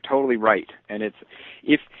 You're totally right. And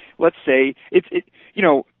let's say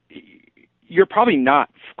you're probably not,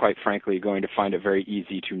 quite frankly, going to find it very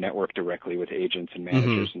easy to network directly with agents and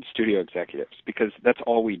managers and studio executives because that's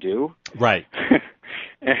all we do. Right.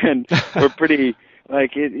 And we're pretty...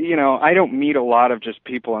 I don't meet a lot of just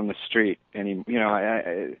people on the street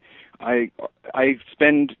anymore. I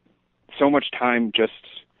spend so much time just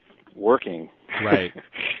working. Right.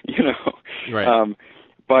 Right.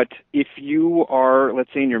 But if you are,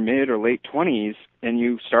 let's say, in your mid or late 20s and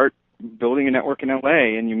you start building a network in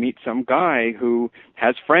LA and you meet some guy who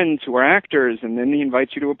has friends who are actors and then he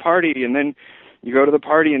invites you to a party and then you go to the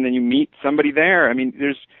party and then you meet somebody there.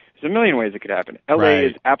 There's a million ways it could happen. LA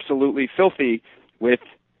is absolutely filthy with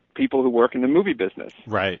people who work in the movie business.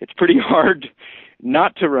 Right. It's pretty hard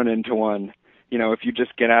not to run into one, if you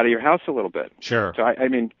just get out of your house a little bit. Sure. So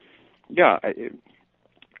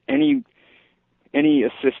any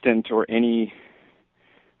assistant or any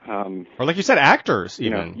or like you said, actors,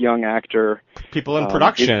 even young actor, people in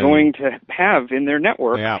production, is going to have in their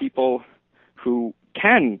network people who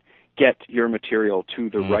can get your material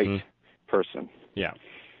to the right person. Yeah.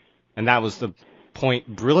 And that was the point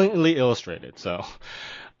brilliantly illustrated. So,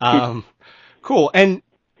 cool. And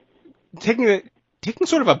taking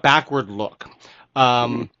sort of a backward look,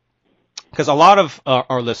 because a lot of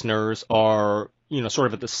our listeners are, sort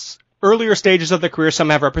of at the earlier stages of their career. Some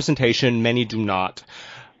have representation, many do not.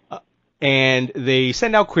 and they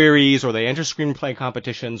send out queries or they enter screenplay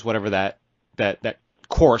competitions, whatever that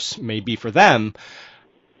course may be for them.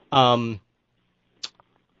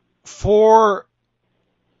 For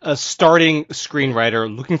a starting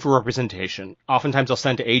screenwriter looking for representation, oftentimes they'll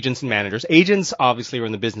send to agents and managers. Agents obviously are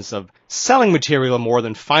in the business of selling material more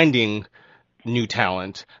than finding new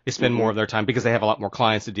talent. They spend more of their time because they have a lot more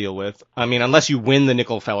clients to deal with. I mean, unless you win the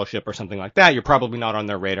Nickel Fellowship or something like that, you're probably not on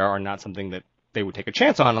their radar or not something that they would take a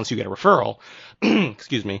chance on unless you get a referral.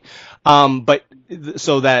 Excuse me. But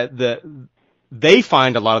so that they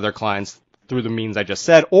find a lot of their clients through the means I just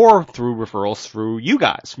said, or through referrals through you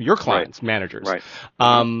guys, your clients, managers. Right.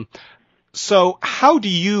 So how do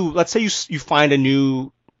you, let's say you find a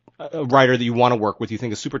new writer that you want to work with, you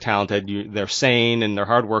think is super talented, they're sane and they're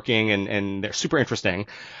hardworking and they're super interesting.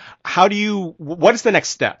 What is the next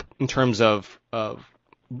step in terms of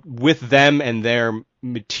with them and their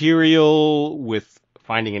material, with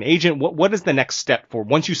finding an agent? What is the next step for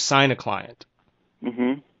once you sign a client?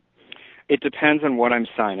 Mm-hmm. It depends on what I'm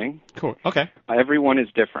signing. Cool. Okay. Everyone is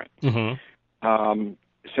different. Mm-hmm.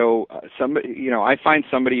 So somebody, I find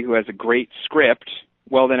somebody who has a great script.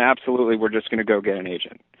 Well, then absolutely, we're just going to go get an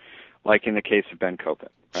agent, like in the case of Ben Copen.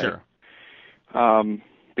 Right? Sure.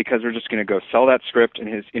 Because we're just going to go sell that script.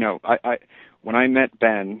 And when I met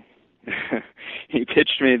Ben, he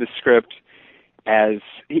pitched me the script as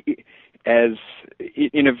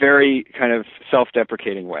in a very kind of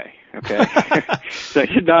self-deprecating way. Okay. So I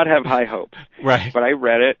did not have high hopes. Right. But I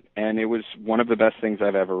read it, and it was one of the best things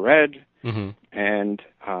I've ever read. Mm-hmm. And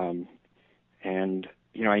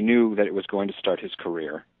I knew that it was going to start his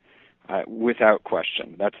career without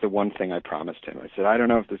question. That's the one thing I promised him. I said, I don't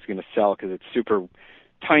know if this is going to sell because it's super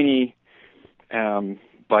tiny,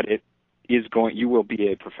 but it is going. You will be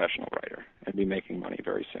a professional writer and be making money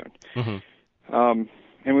very soon. Mm-hmm.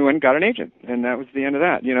 And we went and got an agent, and that was the end of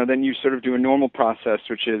that. Then you sort of do a normal process,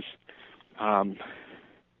 which is,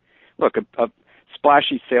 look, a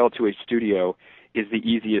splashy sale to a studio is the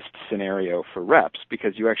easiest scenario for reps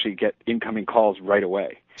because you actually get incoming calls right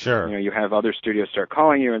away. Sure. You have other studios start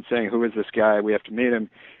calling you and saying, who is this guy? We have to meet him.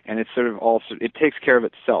 And it's sort of it takes care of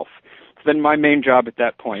itself. So then my main job at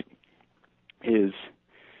that point is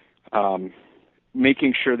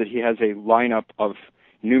making sure that he has a lineup of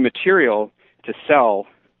new material to sell,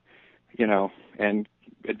 and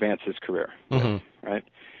advance his career. Mm-hmm. Right?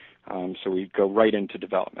 So we go right into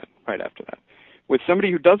development right after that. With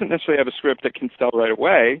somebody who doesn't necessarily have a script that can sell right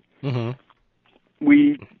away, mm-hmm.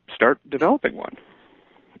 we start developing one.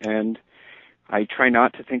 And I try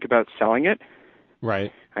not to think about selling it.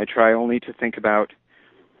 Right. I try only to think about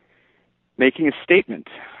making a statement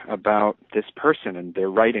about this person and their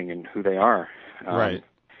writing and who they are. Right.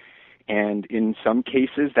 And in some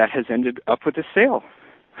cases, that has ended up with a sale.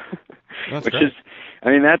 That's Which great. is,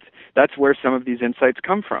 that's where some of these insights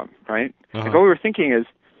come from, right? Uh-huh. Like what we were thinking is,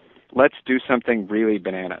 let's do something really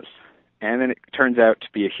bananas. And then it turns out to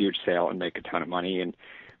be a huge sale and make a ton of money and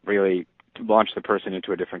really launch the person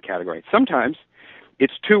into a different category. Sometimes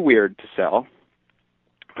it's too weird to sell,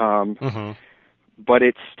 mm-hmm. but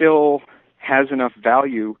it still has enough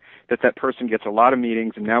value that person gets a lot of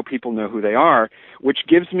meetings and now people know who they are, which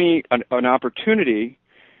gives me an opportunity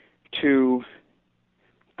to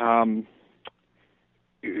have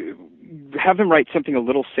them write something a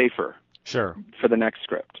little safer. Sure. For the next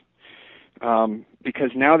script.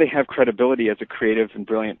 Because now they have credibility as a creative and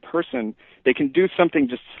brilliant person. They can do something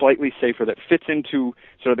just slightly safer that fits into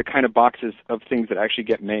sort of the kind of boxes of things that actually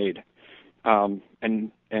get made. And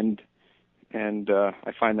I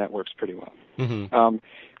find that works pretty well. Mm-hmm.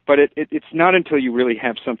 But it's not until you really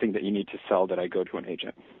have something that you need to sell that I go to an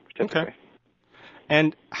agent. Typically. Okay.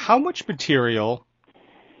 And how much material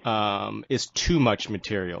is too much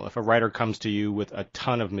material if a writer comes to you with a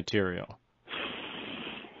ton of material?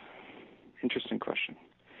 Interesting question.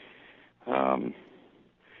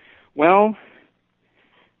 Well,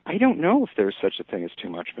 I don't know if there's such a thing as too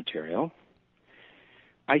much material.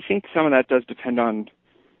 I think some of that does depend on,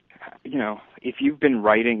 if you've been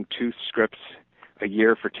writing 2 scripts a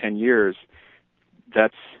year for 10 years,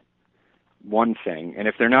 that's one thing. And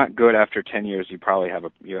if they're not good after 10 years, you probably have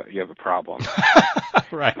a problem.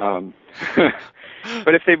 Right.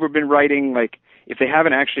 But if they've been writing, if they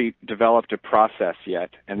haven't actually developed a process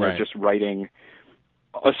yet, and they're right. just writing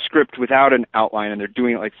a script without an outline, and they're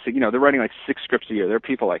doing it they're writing 6 scripts a year. There are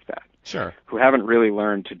people like that. Sure. Who haven't really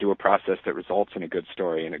learned to do a process that results in a good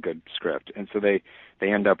story and a good script. And so they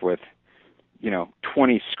end up with,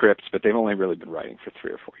 20 scripts, but they've only really been writing for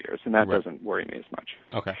 3 or 4 years, and that right. doesn't worry me as much.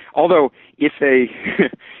 Okay. Although if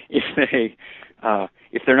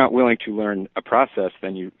they're not willing to learn a process,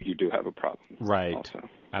 then you do have a problem. Right. Also.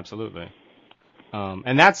 Absolutely.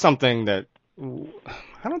 And that's something that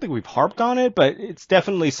I don't think we've harped on it, but it's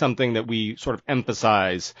definitely something that we sort of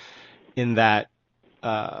emphasize in that,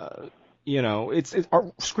 our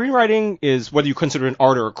screenwriting is, whether you consider it an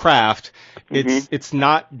art or a craft, it's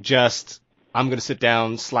not just I'm going to sit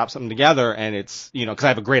down, slap something together, and it's, because I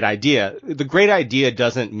have a great idea. The great idea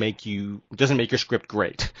doesn't make your script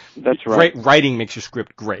great. That's right. Great writing makes your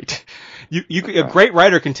script great. A great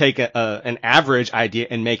writer can take an average idea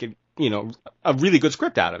and make it, a really good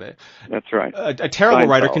script out of it. That's right. A terrible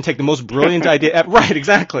writer can take the most brilliant idea. Right,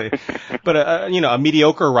 exactly. But a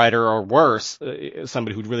mediocre writer or worse,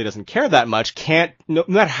 somebody who really doesn't care that much, can't, no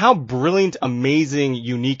matter how brilliant, amazing,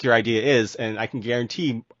 unique your idea is, and I can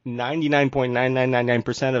guarantee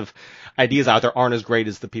 99.9999% of ideas out there aren't as great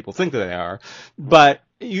as the people think that they are. But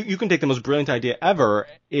you can take the most brilliant idea ever.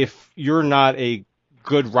 If you're not a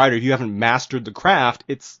good writer, if you haven't mastered the craft,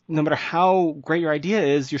 it's, no matter how great your idea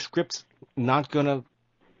is, your script's not going to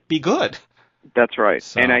be good. That's right.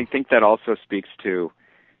 So. And I think that also speaks to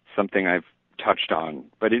something I've touched on,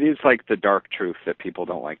 but it is like the dark truth that people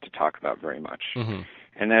don't like to talk about very much. Mm-hmm.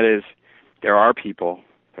 And that is, there are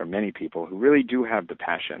many people who really do have the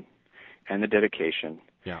passion and the dedication.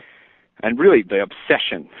 Yeah. And really the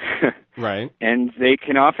obsession. Right. And they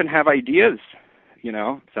can often have ideas,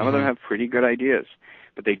 some of them have pretty good ideas,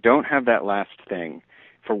 but they don't have that last thing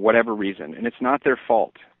for whatever reason. And it's not their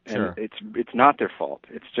fault. Sure. And it's not their fault.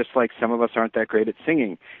 It's just like some of us aren't that great at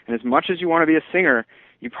singing. And as much as you want to be a singer,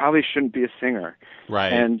 you probably shouldn't be a singer.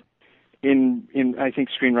 Right. And in I think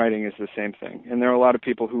screenwriting is the same thing. And there are a lot of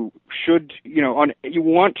people who should, you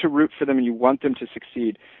want to root for them and you want them to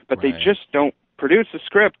succeed, but they just don't produce a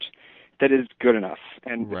script that is good enough,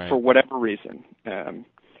 and for whatever reason.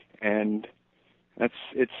 And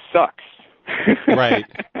it sucks. Right.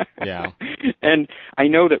 Yeah. And I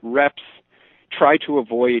know that reps try to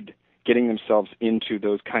avoid getting themselves into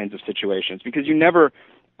those kinds of situations, because you never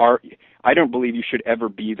are. I don't believe you should ever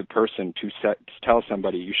be the person to tell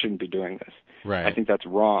somebody you shouldn't be doing this. Right. I think that's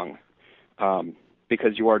wrong,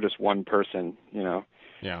 because you are just one person. Yeah.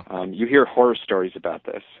 You hear horror stories about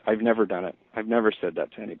this. I've never done it. I've never said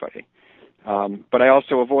that to anybody. But I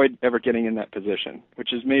also avoid ever getting in that position,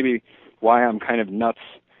 which is maybe why I'm kind of nuts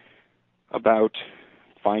about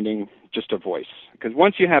finding just a voice. Because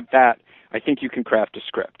once you have that, I think you can craft a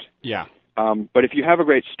script. Yeah. But if you have a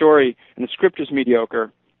great story and the script is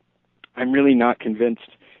mediocre, I'm really not convinced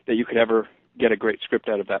that you could ever get a great script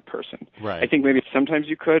out of that person. Right. I think maybe sometimes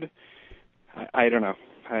you could. I don't know.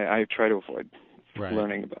 I try to avoid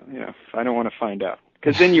learning about, I don't want to find out.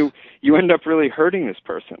 Because then you end up really hurting this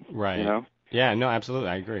person. Right. Yeah, no, absolutely.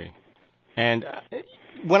 I agree. And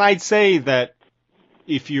when I say that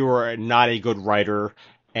if you're not a good writer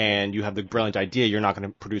and you have the brilliant idea, you're not going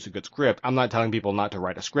to produce a good script, I'm not telling people not to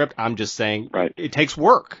write a script. I'm just saying it takes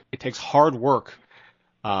work. It takes hard work.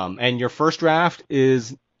 And your first draft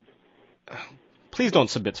is... Please don't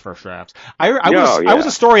submit first drafts. I was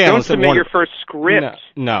a story analyst. Don't submit your first script.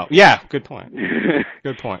 No. Yeah, good point.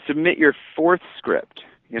 Good point. Submit your fourth script,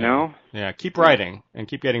 Yeah, keep writing and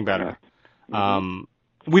keep getting better. Yeah.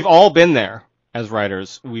 Mm-hmm. We've all been there as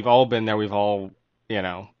writers. We've all been there. We've all,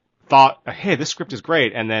 thought, hey, this script is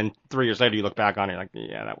great. And then 3 years later, you look back on it, you're like,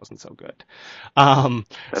 yeah, that wasn't so good.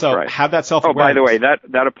 Have that self-awareness. Oh, by the way,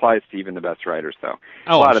 that applies to even the best writers, though.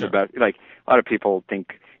 Oh, a lot of people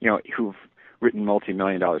think, who've written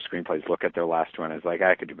multi-million-dollar screenplays look at their last one as like,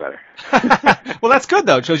 I could do better. Well, that's good,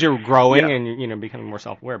 though. It shows you're growing and, becoming more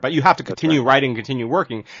self-aware. But you have to continue writing, continue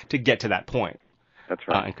working to get to that point. That's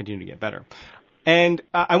right. And continue to get better. And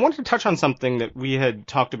I wanted to touch on something that we had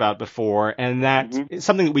talked about before, and that is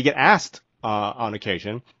something that we get asked on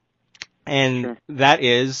occasion. And that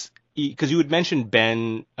is, because you had mentioned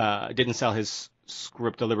Ben didn't sell his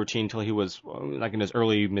script to Libertine until he was like in his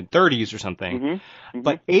early mid-30s or something.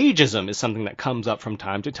 But ageism is something that comes up from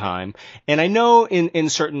time to time. And I know in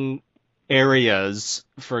certain areas,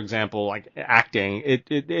 for example, like acting,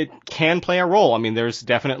 it can play a role. I mean, there's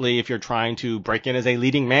definitely, if you're trying to break in as a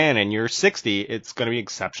leading man and you're 60, it's going to be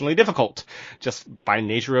exceptionally difficult just by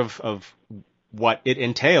nature of what it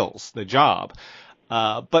entails, the job.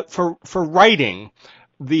 But for writing,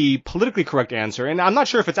 the politically correct answer, and I'm not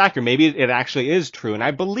sure if it's accurate, maybe it actually is true, and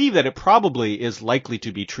I believe that it probably is likely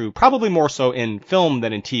to be true, probably more so in film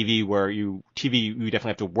than in TV, where you definitely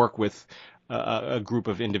have to work with a group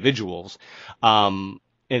of individuals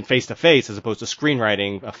in face-to-face, as opposed to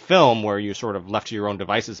screenwriting a film where you're sort of left to your own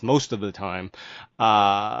devices most of the time.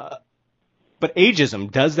 But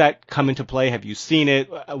ageism, does that come into play? Have you seen it?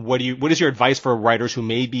 What is your advice for writers who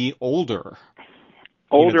may be older?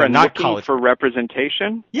 Older and not looking college for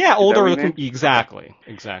representation? Yeah, Is older that what you looking. mean? Exactly.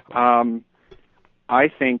 I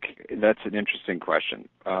think that's an interesting question.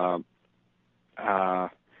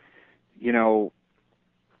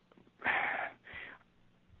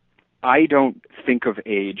 I don't think of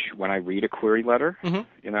age when I read a query letter.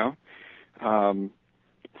 Mm-hmm.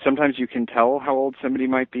 Sometimes you can tell how old somebody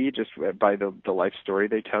might be just by the life story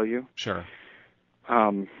they tell you. Sure.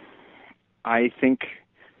 I think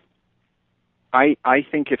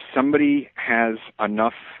if somebody has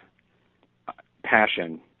enough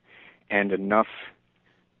passion and enough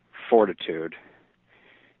fortitude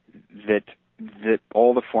that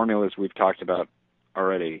all the formulas we've talked about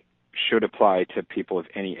already should apply to people of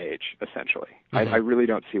any age, essentially. Mm-hmm. I really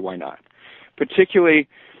don't see why not. Particularly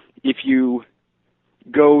if you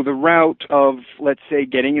go the route of, let's say,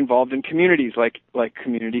 getting involved in communities like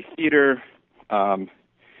community theater,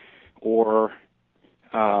 or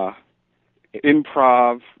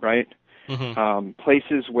improv, right? Mm-hmm.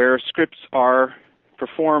 Places where scripts are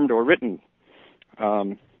performed or written.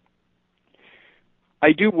 I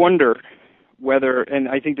do wonder whether, and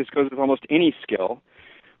I think this goes with almost any skill,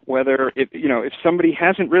 whether if somebody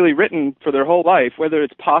hasn't really written for their whole life, whether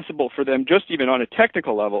it's possible for them, just even on a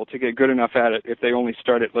technical level, to get good enough at it if they only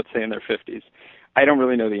started, let's say, in their 50s. I don't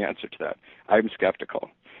really know the answer to that. I'm skeptical,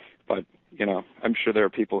 but I'm sure there are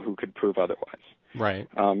people who could prove otherwise. Right.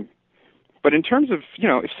 But in terms of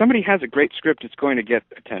if somebody has a great script, it's going to get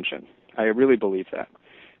attention. I really believe that.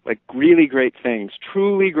 Like really great things,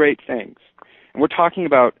 truly great things, and we're talking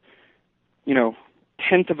about 0.1%,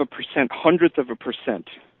 0.1%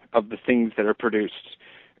 of the things that are produced,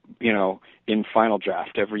 in final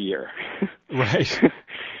draft every year. Right.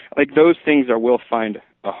 Like those things will find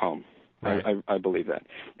a home. Right. I believe that,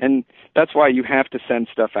 and that's why you have to send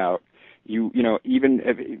stuff out. Even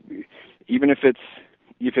if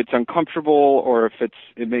it's uncomfortable, or if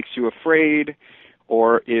it makes you afraid,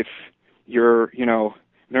 or if you're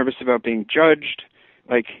nervous about being judged,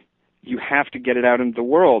 like you have to get it out into the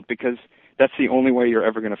world, because that's the only way you're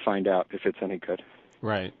ever going to find out if it's any good.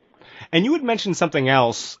 Right. And you had mentioned something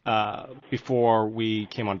else before we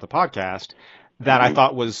came onto the podcast that I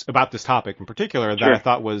thought was about this topic in particular that Sure. I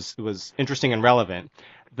thought was interesting and relevant.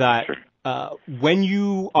 That Sure. when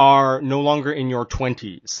you are no longer in your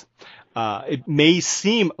 20s, it may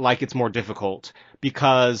seem like it's more difficult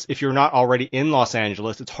because if you're not already in Los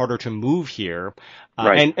Angeles, it's harder to move here.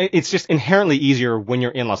 Right. And it's just inherently easier when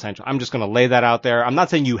you're in Los Angeles. I'm just going to lay that out there. I'm not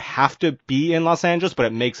saying you have to be in Los Angeles, but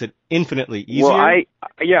it makes it infinitely easier. Well,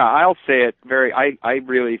 I'll say it I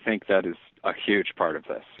really think that is a huge part of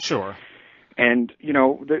this. Sure. And,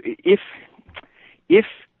 if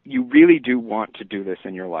you really do want to do this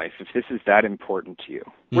in your life, if this is that important to you,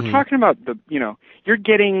 we're talking about you're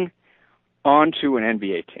getting onto an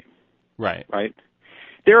NBA team. Right. Right?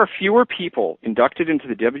 There are fewer people inducted into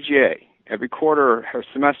the WGA every quarter or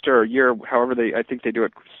semester or year, however I think they do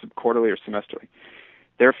it quarterly or semesterly.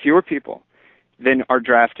 There are fewer people than are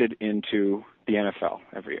drafted into the NFL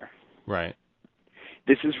every year. Right.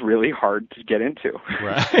 This is really hard to get into.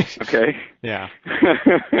 Right. Okay? Yeah.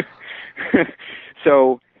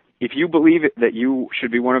 So if you believe that you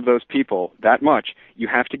should be one of those people that much, you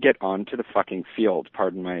have to get onto the fucking field,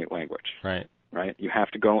 pardon my language. Right. Right? You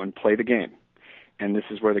have to go and play the game. And this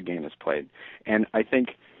is where the game is played. And I think,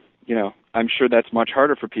 I'm sure that's much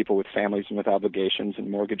harder for people with families and with obligations and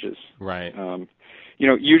mortgages. Right.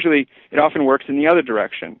 Usually it often works in the other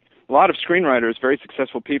direction. A lot of screenwriters, very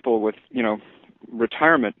successful people with,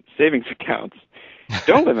 retirement savings accounts,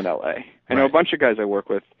 don't live in L.A. I know a bunch of guys I work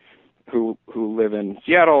with who live in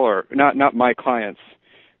Seattle, or not my clients,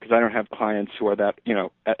 because I don't have clients who are that,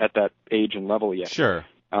 at that age and level yet. Sure.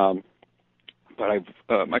 But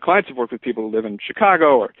my clients have worked with people who live in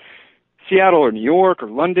Chicago or Seattle or New York or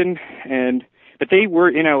London, but they were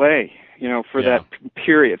in LA, for that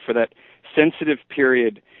period, for that sensitive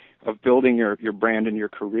period of building your brand and your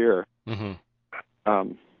career.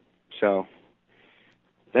 Mm-hmm. So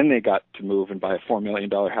then they got to move and buy a $4 million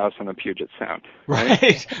house on the Puget Sound.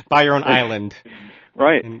 Right. Buy your own island.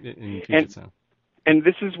 Right. In Puget Sound. And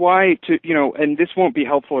this is why and this won't be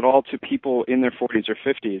helpful at all to people in their 40s or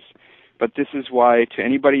 50s, but this is why to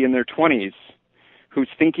anybody in their 20s who's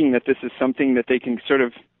thinking that this is something that they can sort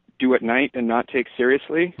of do at night and not take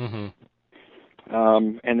seriously, and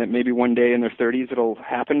that maybe one day in their 30s it'll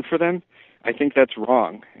happen for them, I think that's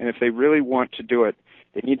wrong. And if they really want to do it,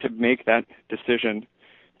 they need to make that decision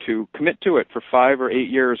to commit to it for 5 or 8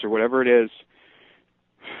 years or whatever it is,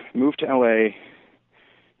 move to LA,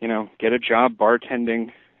 get a job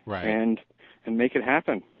bartending, right, and make it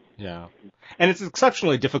happen. Yeah. And it's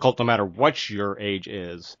exceptionally difficult no matter what your age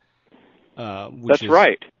is. That's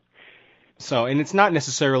right. So, and it's not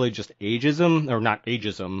necessarily just ageism, or not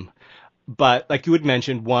ageism, but like you had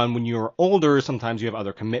mentioned, one, when you're older, sometimes you have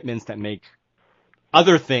other commitments that make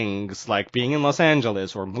other things like being in Los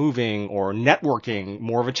Angeles or moving or networking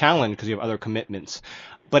more of a challenge because you have other commitments.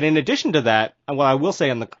 But in addition to that, what I will say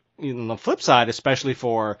on the flip side, especially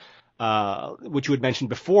for what you had mentioned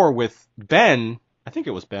before with Ben, I think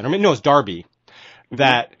it was Ben, it was Darby,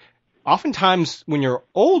 that oftentimes when you're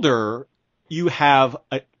older, you have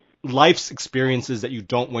life's experiences that you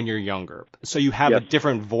don't when you're younger. So you have a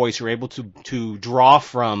different voice. You're able to draw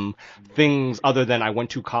from things other than I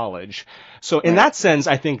went to college. So in that sense,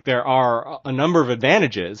 I think there are a number of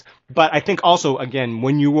advantages. But I think also, again,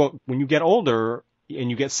 when you get older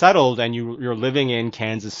and you get settled and you're living in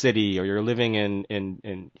Kansas City or you're living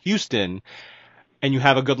in Houston, and you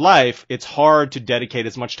have a good life, it's hard to dedicate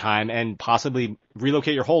as much time and possibly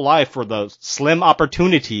relocate your whole life for the slim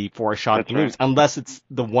opportunity for a shot at the movies, unless it's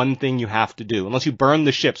the one thing you have to do. Unless you burn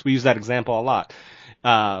the ships. We use that example a lot.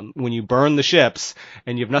 When you burn the ships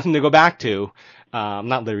and you have nothing to go back to,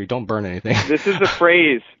 not literally, don't burn anything. This is a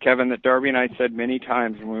phrase, Kevin, that Darby and I said many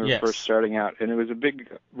times when we were first starting out, and it was a big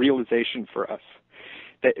realization for us.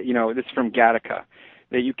 That, this is from Gattaca,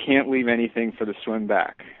 that you can't leave anything for the swim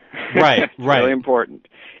back. Right, it's really important.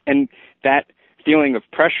 And that feeling of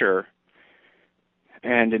pressure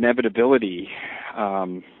and inevitability,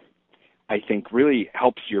 I think, really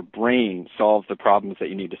helps your brain solve the problems that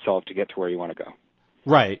you need to solve to get to where you want to go.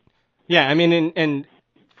 Right. Yeah, I mean, and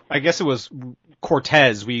I guess it was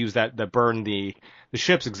Cortez, we used that burn the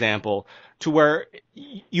ships example, to where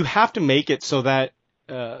you have to make it so that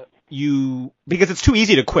because it's too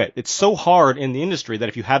easy to quit. It's so hard in the industry that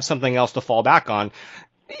if you have something else to fall back on,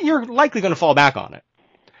 you're likely going to fall back on it.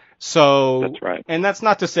 So that's right. And that's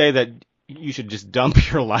not to say that you should just dump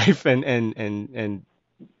your life and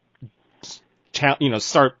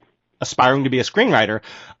start aspiring to be a screenwriter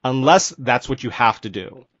unless that's what you have to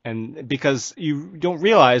do. And because you don't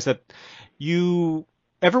realize that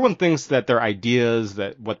everyone thinks that their ideas,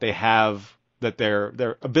 that what they have, that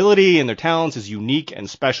their ability and their talents is unique and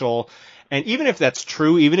special. And even if that's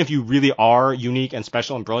true, even if you really are unique and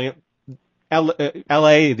special and brilliant,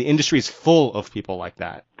 LA, the industry is full of people like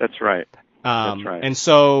that. That's right. That's right. And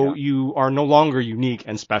so you are no longer unique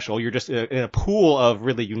and special. You're just in a pool of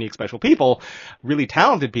really unique, special people, really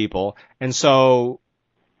talented people. And so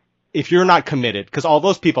if you're not committed, because all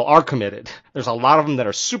those people are committed, there's a lot of them that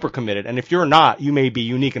are super committed. And if you're not, you may be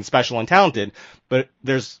unique and special and talented, but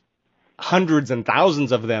there's hundreds and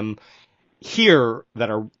thousands of them here that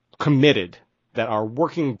are committed, that are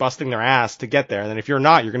working, busting their ass to get there. And then if you're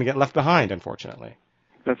not, you're going to get left behind, unfortunately.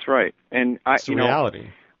 That's right. And it's the reality.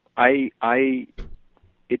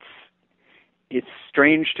 It's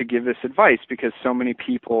strange to give this advice because so many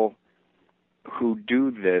people who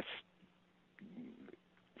do this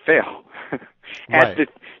fail at the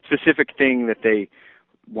specific thing that they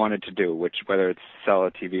wanted to do, which whether it's sell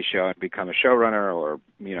a TV show and become a showrunner or,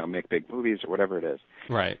 make big movies or whatever it is.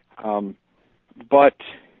 Right. But,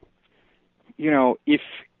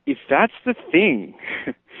 if that's the thing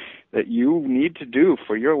that you need to do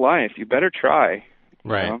for your life, you better try.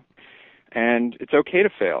 Right. And it's okay to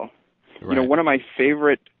fail. Right. One of my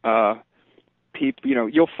favorite people,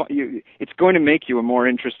 it's going to make you a more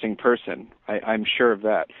interesting person. I'm sure of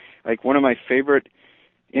that. Like one of my favorite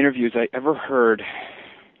interviews I ever heard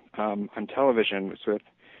on television was with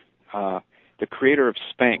the creator of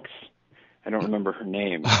Spanx. I don't remember her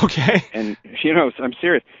name. Okay. And I'm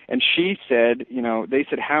serious. And she said, they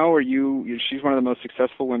said, how are you? She's one of the most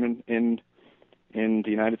successful women in the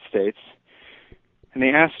United States. And they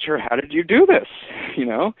asked her, how did you do this?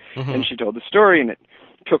 Mm-hmm. And she told the story, and it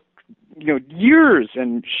took, years,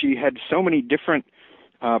 and she had so many different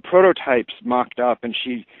prototypes mocked up, and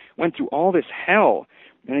she went through all this hell.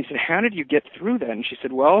 And I said, how did you get through that? And she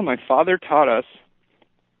said, well, my father taught us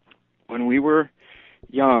when we were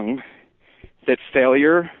young that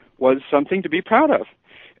failure was something to be proud of.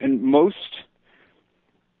 And most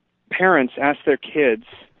parents ask their kids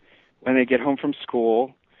when they get home from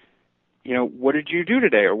school, what did you do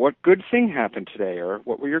today? Or what good thing happened today? Or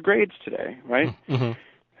what were your grades today? Right? Mm-hmm.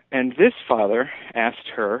 And this father asked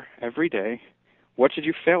her every day, what did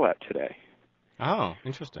you fail at today? Oh,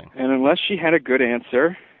 interesting. And unless she had a good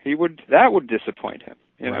answer, that would disappoint him,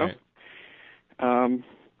 Right.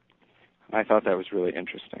 I thought that was really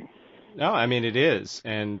interesting. No, I mean, it is.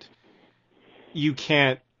 And you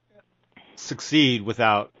can't succeed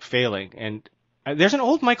without failing. And there's an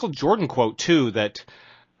old Michael Jordan quote, too, that,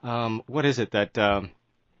 what is it, that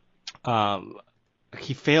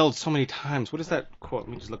he failed so many times. What is that quote? Let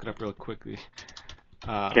me just look it up real quickly.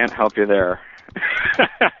 Can't help you there.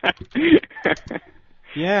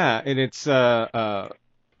 Yeah, and it's I've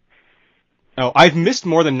missed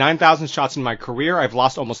more than 9,000 shots in my career. I've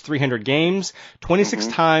lost almost 300 games. 26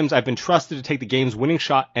 times I've been trusted to take the game's winning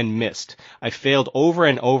shot and missed. I failed over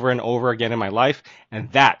and over and over again in my life,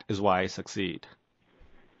 and that is why I succeed.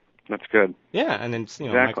 That's good. Yeah, and then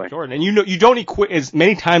exactly. Michael Jordan, and you don't equate as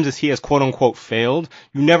many times as he has quote unquote failed.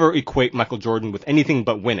 You never equate Michael Jordan with anything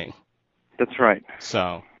but winning. That's right.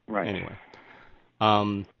 So right. Anyway,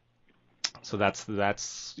 so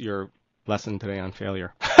that's your lesson today on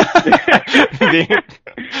failure.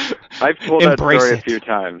 I've told that story a few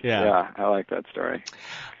times. Yeah, I like that story.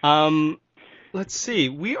 Let's see.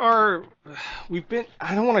 We've been.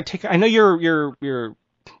 I don't want to take. I know you're.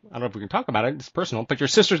 I don't know if we can talk about it. It's personal, but your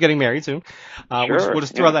sister's getting married soon. Sure. We'll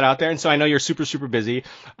just throw that out there. And so I know you're super, super busy.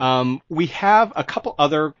 We have a couple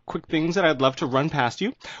other quick things that I'd love to run past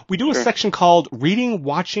you. We do a section called Reading,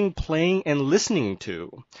 Watching, Playing, and Listening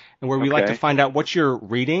to, and where we like to find out what you're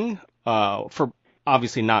reading, for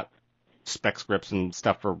obviously not spec scripts and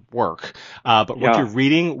stuff for work, but what you're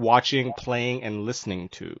reading, watching, playing, and listening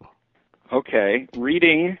to. Okay.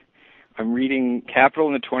 Reading. I'm reading Capital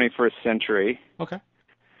in the 21st Century. Okay.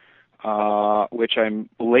 Which I'm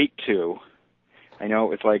late to. I know it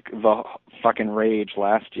was like the fucking rage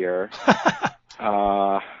last year.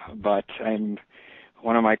 But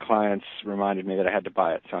one of my clients reminded me that I had to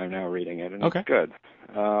buy it, so I'm now reading it, and it's good.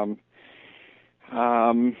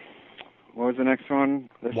 What was the next one?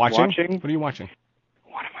 Watching? What are you watching?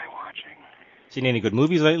 What am I watching? Seen any good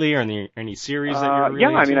movies lately, or any series that you're really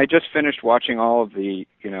into? I mean, I just finished watching all of the,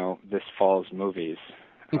 this fall's movies.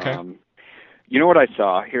 Okay. You know what I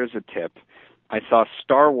saw? Here's a tip. I saw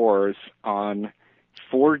Star Wars on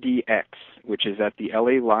 4DX, which is at the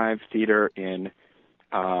LA Live Theater in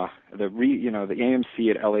the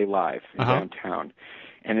AMC at LA Live in downtown.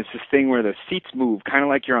 And it's this thing where the seats move, kind of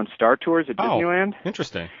like you're on Star Tours at Disneyland.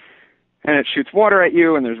 Interesting. And it shoots water at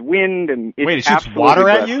you, and there's wind, and it's Wait, it shoots water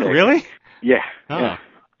at you? Really? Yeah. Oh. Yeah.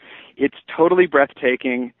 It's totally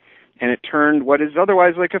breathtaking, and it turned what is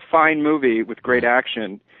otherwise like a fine movie with great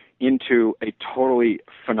action into a totally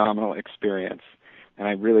phenomenal experience, and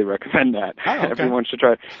I really recommend that. Oh, okay. Everyone should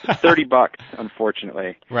try it. It's $30,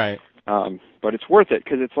 unfortunately. Right. But it's worth it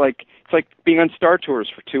because it's like being on Star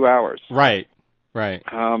Tours for 2 hours. Right.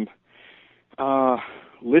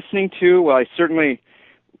 Listening to, well, I certainly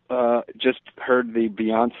just heard the new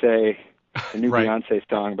Beyonce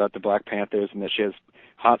song about the Black Panthers and that she has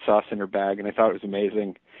hot sauce in her bag, and I thought it was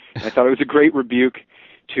amazing. And I thought it was a great rebuke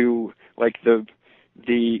to like there's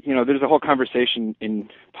a whole conversation in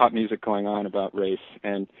pop music going on about race,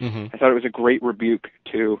 and I thought it was a great rebuke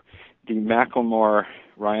to the Macklemore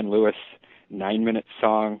Ryan Lewis 9-minute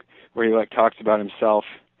song where he talks about himself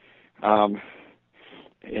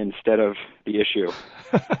instead of the issue.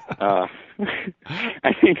 I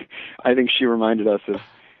think she reminded us of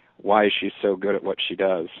why she's so good at what she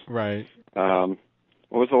does. Right. What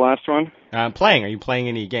was the last one? Playing. Are you playing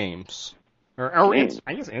any games? Or games?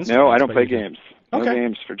 I guess instruments. No, I don't play games. Okay. No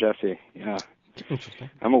games for Jesse. Yeah. Interesting.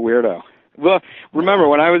 I'm a weirdo. Well, remember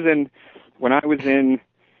when I was in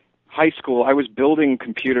high school, I was building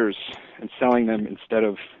computers and selling them instead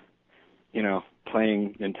of,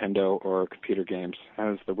 playing Nintendo or computer games. I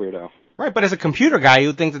was the weirdo. Right, but as a computer guy, you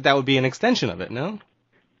would think that would be an extension of it, no?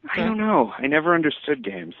 I don't know. I never understood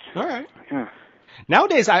games. All right. Yeah.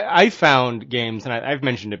 Nowadays, I found games, and I've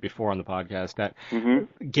mentioned it before on the podcast, that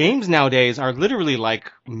games nowadays are literally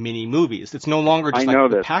like mini movies. It's no longer just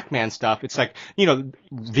like the Pac-Man stuff. It's like,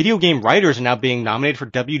 video game writers are now being nominated for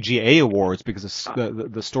WGA awards because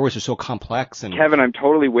the stories are so complex. And Kevin, I'm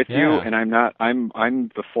totally with you, and I'm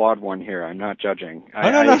the flawed one here. I'm not judging.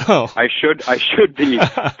 No. I should be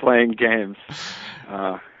playing games.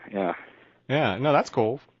 Yeah. Yeah, no, that's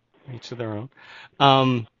cool. Each to their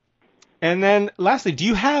own. And then, lastly,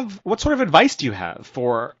 what sort of advice do you have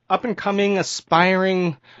for up-and-coming,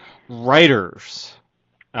 aspiring writers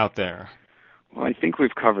out there? Well, I think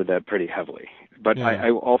we've covered that pretty heavily. But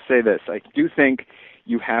I'll say this. I do think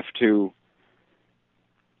you have to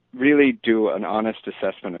really do an honest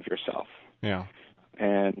assessment of yourself. Yeah.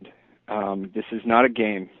 And this is not a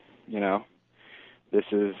game, This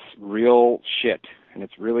is real shit, and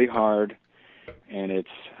it's really hard, and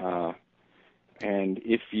and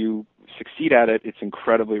if you succeed at it, it's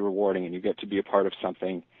incredibly rewarding, and you get to be a part of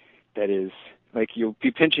something that is like you'll be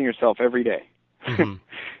pinching yourself every day.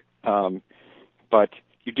 But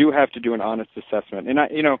you do have to do an honest assessment. And I'm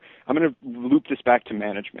going to loop this back to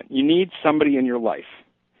management. You need somebody in your life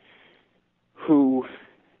who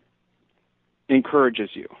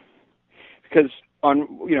encourages you, because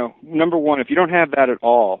number one, if you don't have that at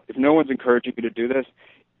all, if no one's encouraging you to do this,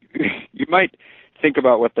 you might think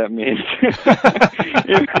about what that means.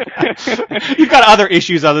 You've got other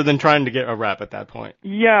issues other than trying to get a rep at that point.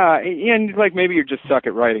 Yeah, and like maybe you're just suck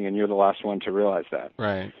at writing and you're the last one to realize that.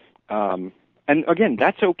 Right. And again,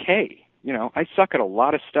 that's okay. I suck at a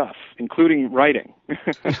lot of stuff, including writing.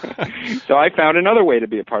 So I found another way to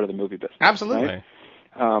be a part of the movie business. Absolutely.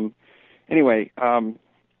 Right? Anyway,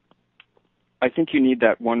 I think you need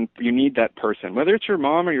that person, whether it's your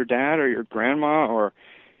mom or your dad or your grandma or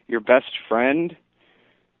your best friend,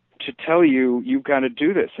 to tell you you've got to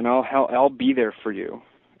do this, and I'll be there for you.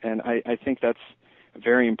 And I think that's a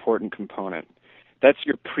very important component. That's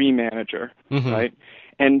your pre-manager, right?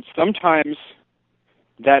 And sometimes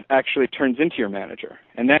that actually turns into your manager,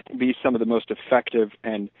 and that can be some of the most effective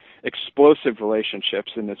and explosive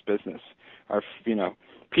relationships in this business. Are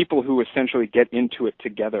people who essentially get into it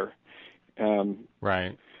together,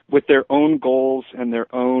 right, with their own goals and their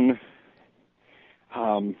own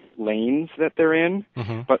lanes that they're in,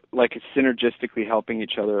 but like synergistically helping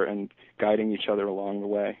each other and guiding each other along the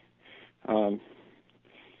way.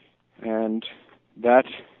 And that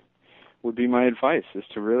would be my advice: is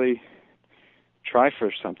to really try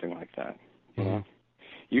for something like that.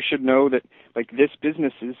 You should know that, like, this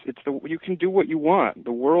business you can do what you want.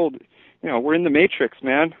 The world, we're in the Matrix,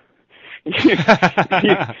 man.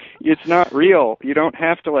 It's not real. You don't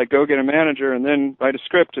have to go get a manager and then write a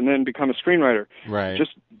script and then become a screenwriter. Right.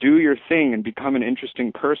 Just do your thing and become an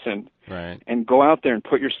interesting person. Right. And go out there and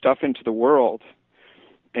put your stuff into the world.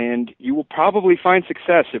 And you will probably find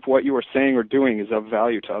success if what you are saying or doing is of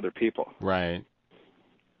value to other people. Right.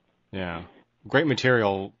 Yeah. Great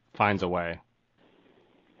material finds a way.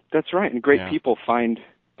 That's right. And great people find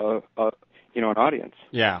an audience.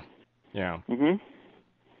 Yeah. Yeah.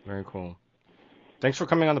 Very cool. Thanks for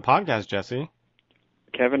coming on the podcast, Jesse.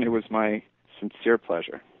 Kevin, it was my sincere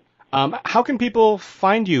pleasure. How can people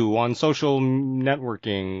find you on social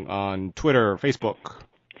networking, on Twitter, Facebook?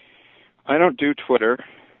 I don't do Twitter.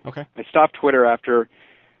 Okay. I stopped Twitter after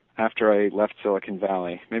I left Silicon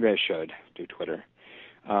Valley. Maybe I should do Twitter.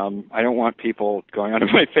 I don't want people going onto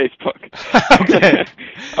my Facebook. Okay.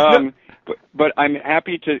 But I'm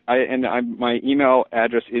happy to. My email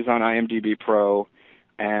address is on IMDb Pro,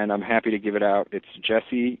 and I'm happy to give it out. It's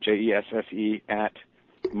Jesse, Jesse at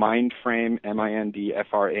Mindframe,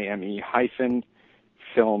 Mindframe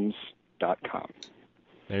 -films.com.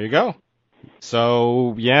 There you go.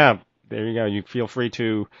 So yeah, there you go. You feel free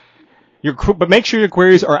to but make sure your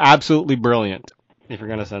queries are absolutely brilliant if you're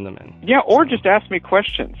going to send them in. Yeah, or just ask me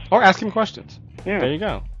questions. Or ask him questions. Yeah. There you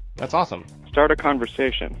go. That's awesome. Start a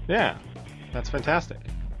conversation. Yeah, that's fantastic.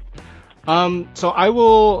 So I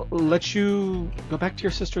will let you go back to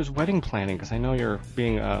your sister's wedding planning, because I know you're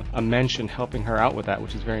being a mensch and helping her out with that,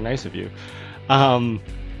 which is very nice of you.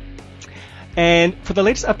 And for the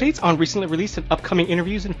latest updates on recently released and upcoming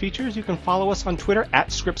interviews and features, you can follow us on Twitter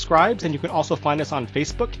 @ScriptScribes, and you can also find us on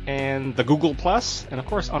Facebook and the Google+, and of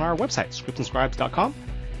course on our website, scriptandscribes.com.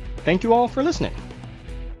 Thank you all for listening.